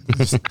 Just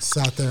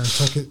sat there and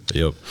took it.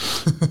 Yep.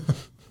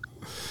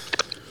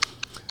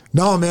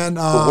 No, man.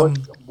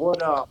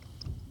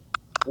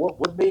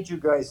 What made you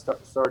guys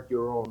start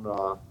your own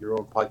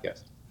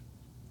podcast?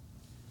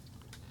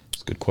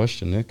 It's a good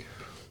question, Nick.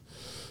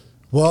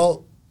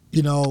 Well,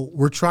 you know,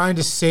 we're trying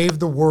to save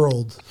the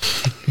world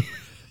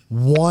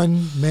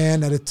one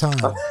man at a time.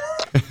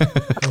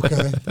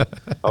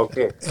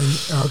 Okay.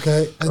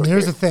 Okay. And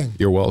here's the thing.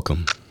 You're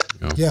welcome.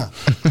 Yeah.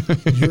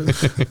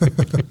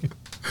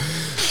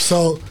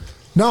 So,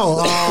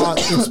 no,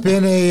 it's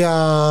been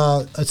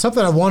it's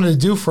something I wanted to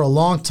do for a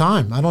long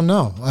time. I don't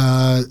know.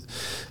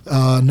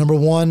 Number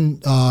one,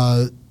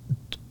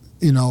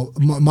 you know,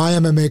 my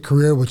MMA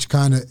career, which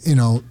kind of, you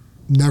know,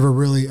 never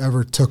really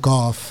ever took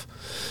off.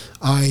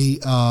 I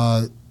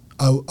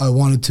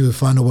wanted to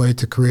find a way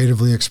to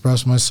creatively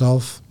express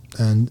myself,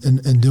 and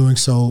in doing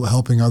so,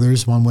 helping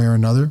others one way or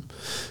another.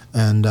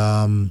 And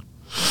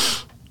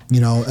you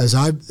know,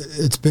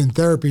 it's been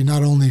therapy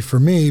not only for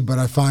me, but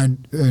I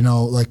find, you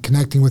know, like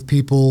connecting with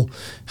people,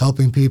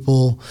 helping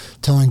people,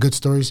 telling good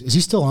stories. Is he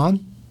still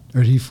on,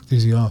 or is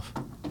he off?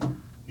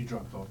 He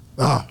dropped off.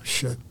 Oh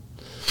shit!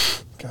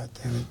 God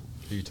damn it!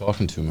 Who are you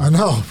talking to, man? I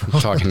know, bro.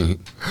 I'm talking to you.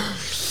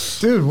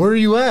 Dude, where are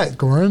you at,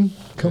 Goran?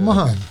 Come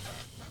on.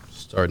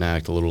 Starting to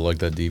act a little like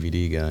that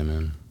DVD guy,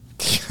 man.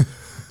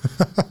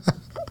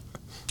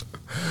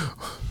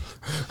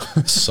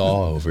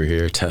 Saw over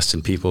here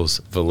testing people's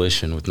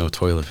volition with no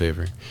toilet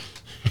paper.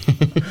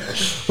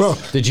 Well,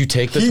 did you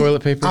take the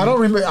toilet paper? I don't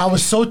remember. I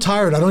was so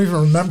tired. I don't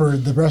even remember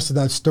the rest of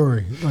that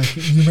story. Like,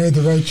 you made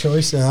the right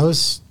choice. Yeah,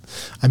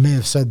 I may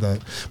have said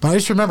that, but I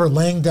just remember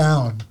laying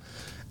down,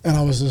 and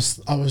I was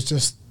just like,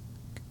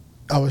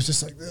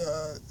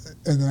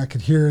 and then I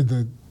could hear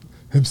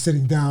him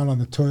sitting down on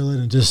the toilet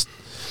and just,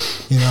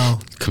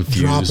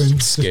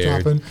 confused,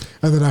 scared. dropping,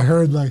 and then I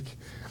heard the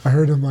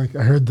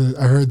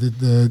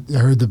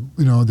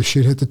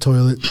shit hit the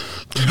toilet,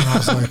 and I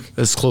was like,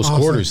 that's close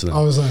quarters. Then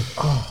I was like,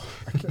 oh.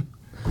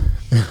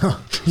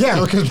 Yeah,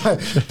 because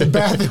the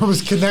bathroom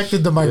was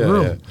connected to my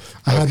room. Yeah.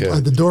 I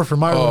had the door for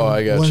my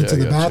room went into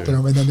the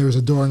bathroom, and then there was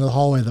a door in the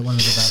hallway that went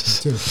into the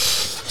bathroom too.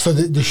 So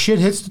the shit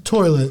hits the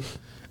toilet,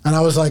 and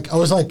I was like,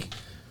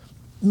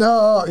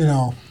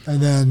 no,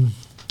 and then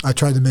I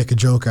tried to make a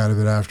joke out of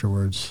it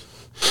afterwards.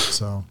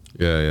 So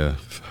yeah.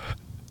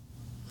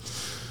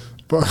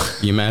 But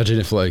you imagine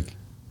if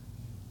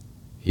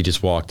he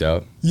just walked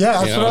out.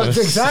 Yeah, that's what I was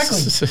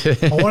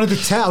exactly. I wanted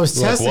to I was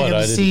testing him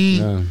to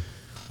see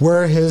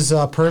where his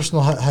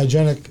personal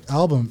hygienic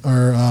album,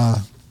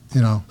 or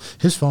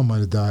his phone might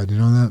have died. You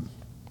know that?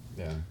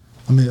 Yeah.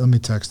 Let me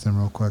text him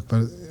real quick.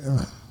 But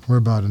we're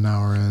about an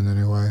hour in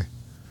anyway.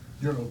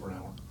 You're over an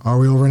hour. Are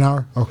we over an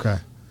hour? Okay.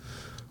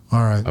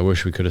 All right. I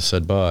wish we could have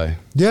said bye.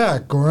 Yeah,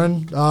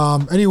 Goran.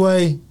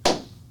 Anyway,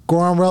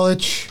 Goran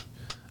Reljić,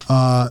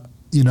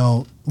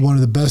 one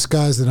of the best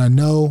guys that I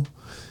know.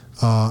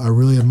 I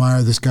really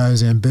admire this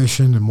guy's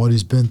ambition and what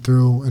he's been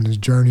through, and his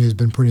journey has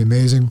been pretty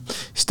amazing.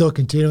 He's still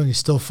continuing. He's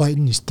still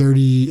fighting. He's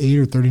 38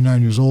 or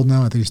 39 years old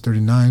now. I think he's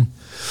 39.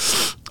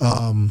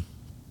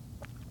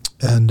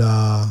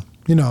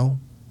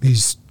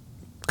 He's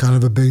kind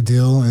of a big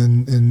deal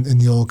in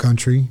the old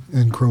country,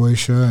 in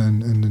Croatia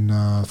and in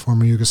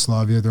former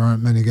Yugoslavia. There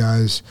aren't many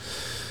guys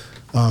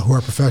who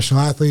are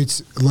professional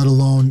athletes, let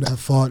alone have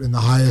fought in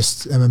the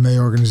highest MMA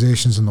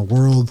organizations in the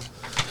world.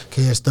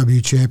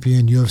 KSW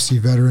champion, UFC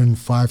veteran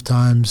 5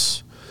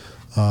 times.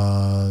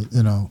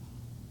 That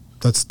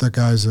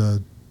guy's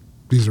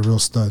he's a real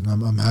stud,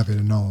 and I'm happy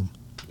to know him.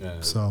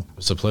 Yeah, so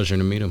it's a pleasure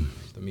to meet him,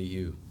 to meet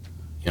you.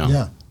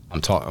 Yeah.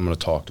 I'm going to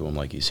talk to him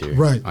like he's here.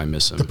 Right. I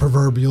miss him. The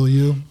proverbial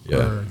you.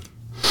 Yeah.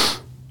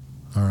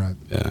 All right.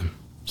 Yeah.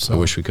 So I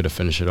wish we could have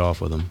finished it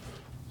off with him.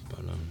 But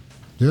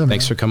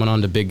thanks for coming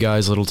on to Big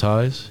Guys, Little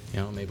Ties.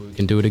 Maybe we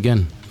can do it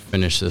again.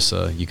 Finish this.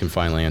 You can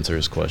finally answer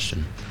his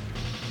question.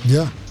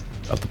 Yeah.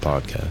 Of the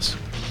podcast.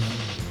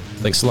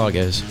 Thanks a lot,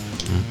 guys.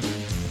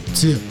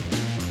 See you.